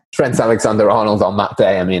Trent Alexander-Arnold on that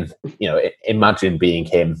day, I mean, imagine being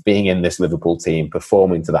him, being in this Liverpool team,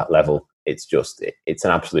 performing to that level. It's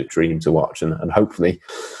an absolute dream to watch. And hopefully,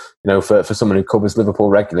 for someone who covers Liverpool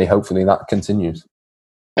regularly, hopefully that continues.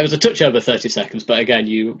 It was a touch over 30 seconds, but again,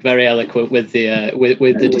 you very eloquent with the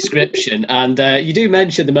with the description. And you do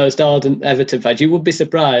mention the most ardent Everton fans. You would be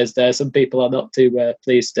surprised. Some people are not too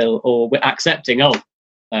pleased still, or accepting of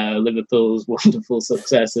Liverpool's wonderful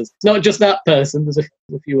successes. Not just that person. There's a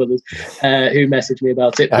few others who messaged me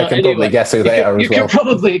about it. I can probably guess who they are as well. You can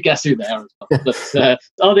probably guess who they are as well.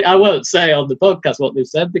 But I won't say on the podcast what they've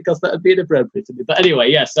said, because that would be inappropriate to me. But anyway,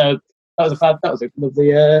 yeah. So that was a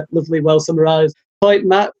lovely, well summarised point,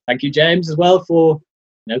 Matt. Thank you, James, as well, for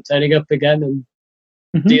turning up again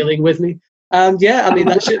and dealing with me. And yeah, I mean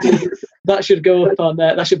that should go up on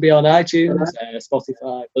that should be on iTunes,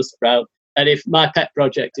 Spotify, Buzzsprout. And if my pet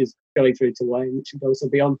project is going through to Wayne, it should also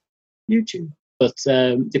be on YouTube. But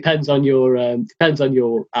depends on your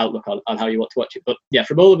outlook on how you want to watch it. But yeah,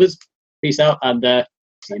 from all of us, peace out, and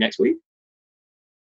see you next week.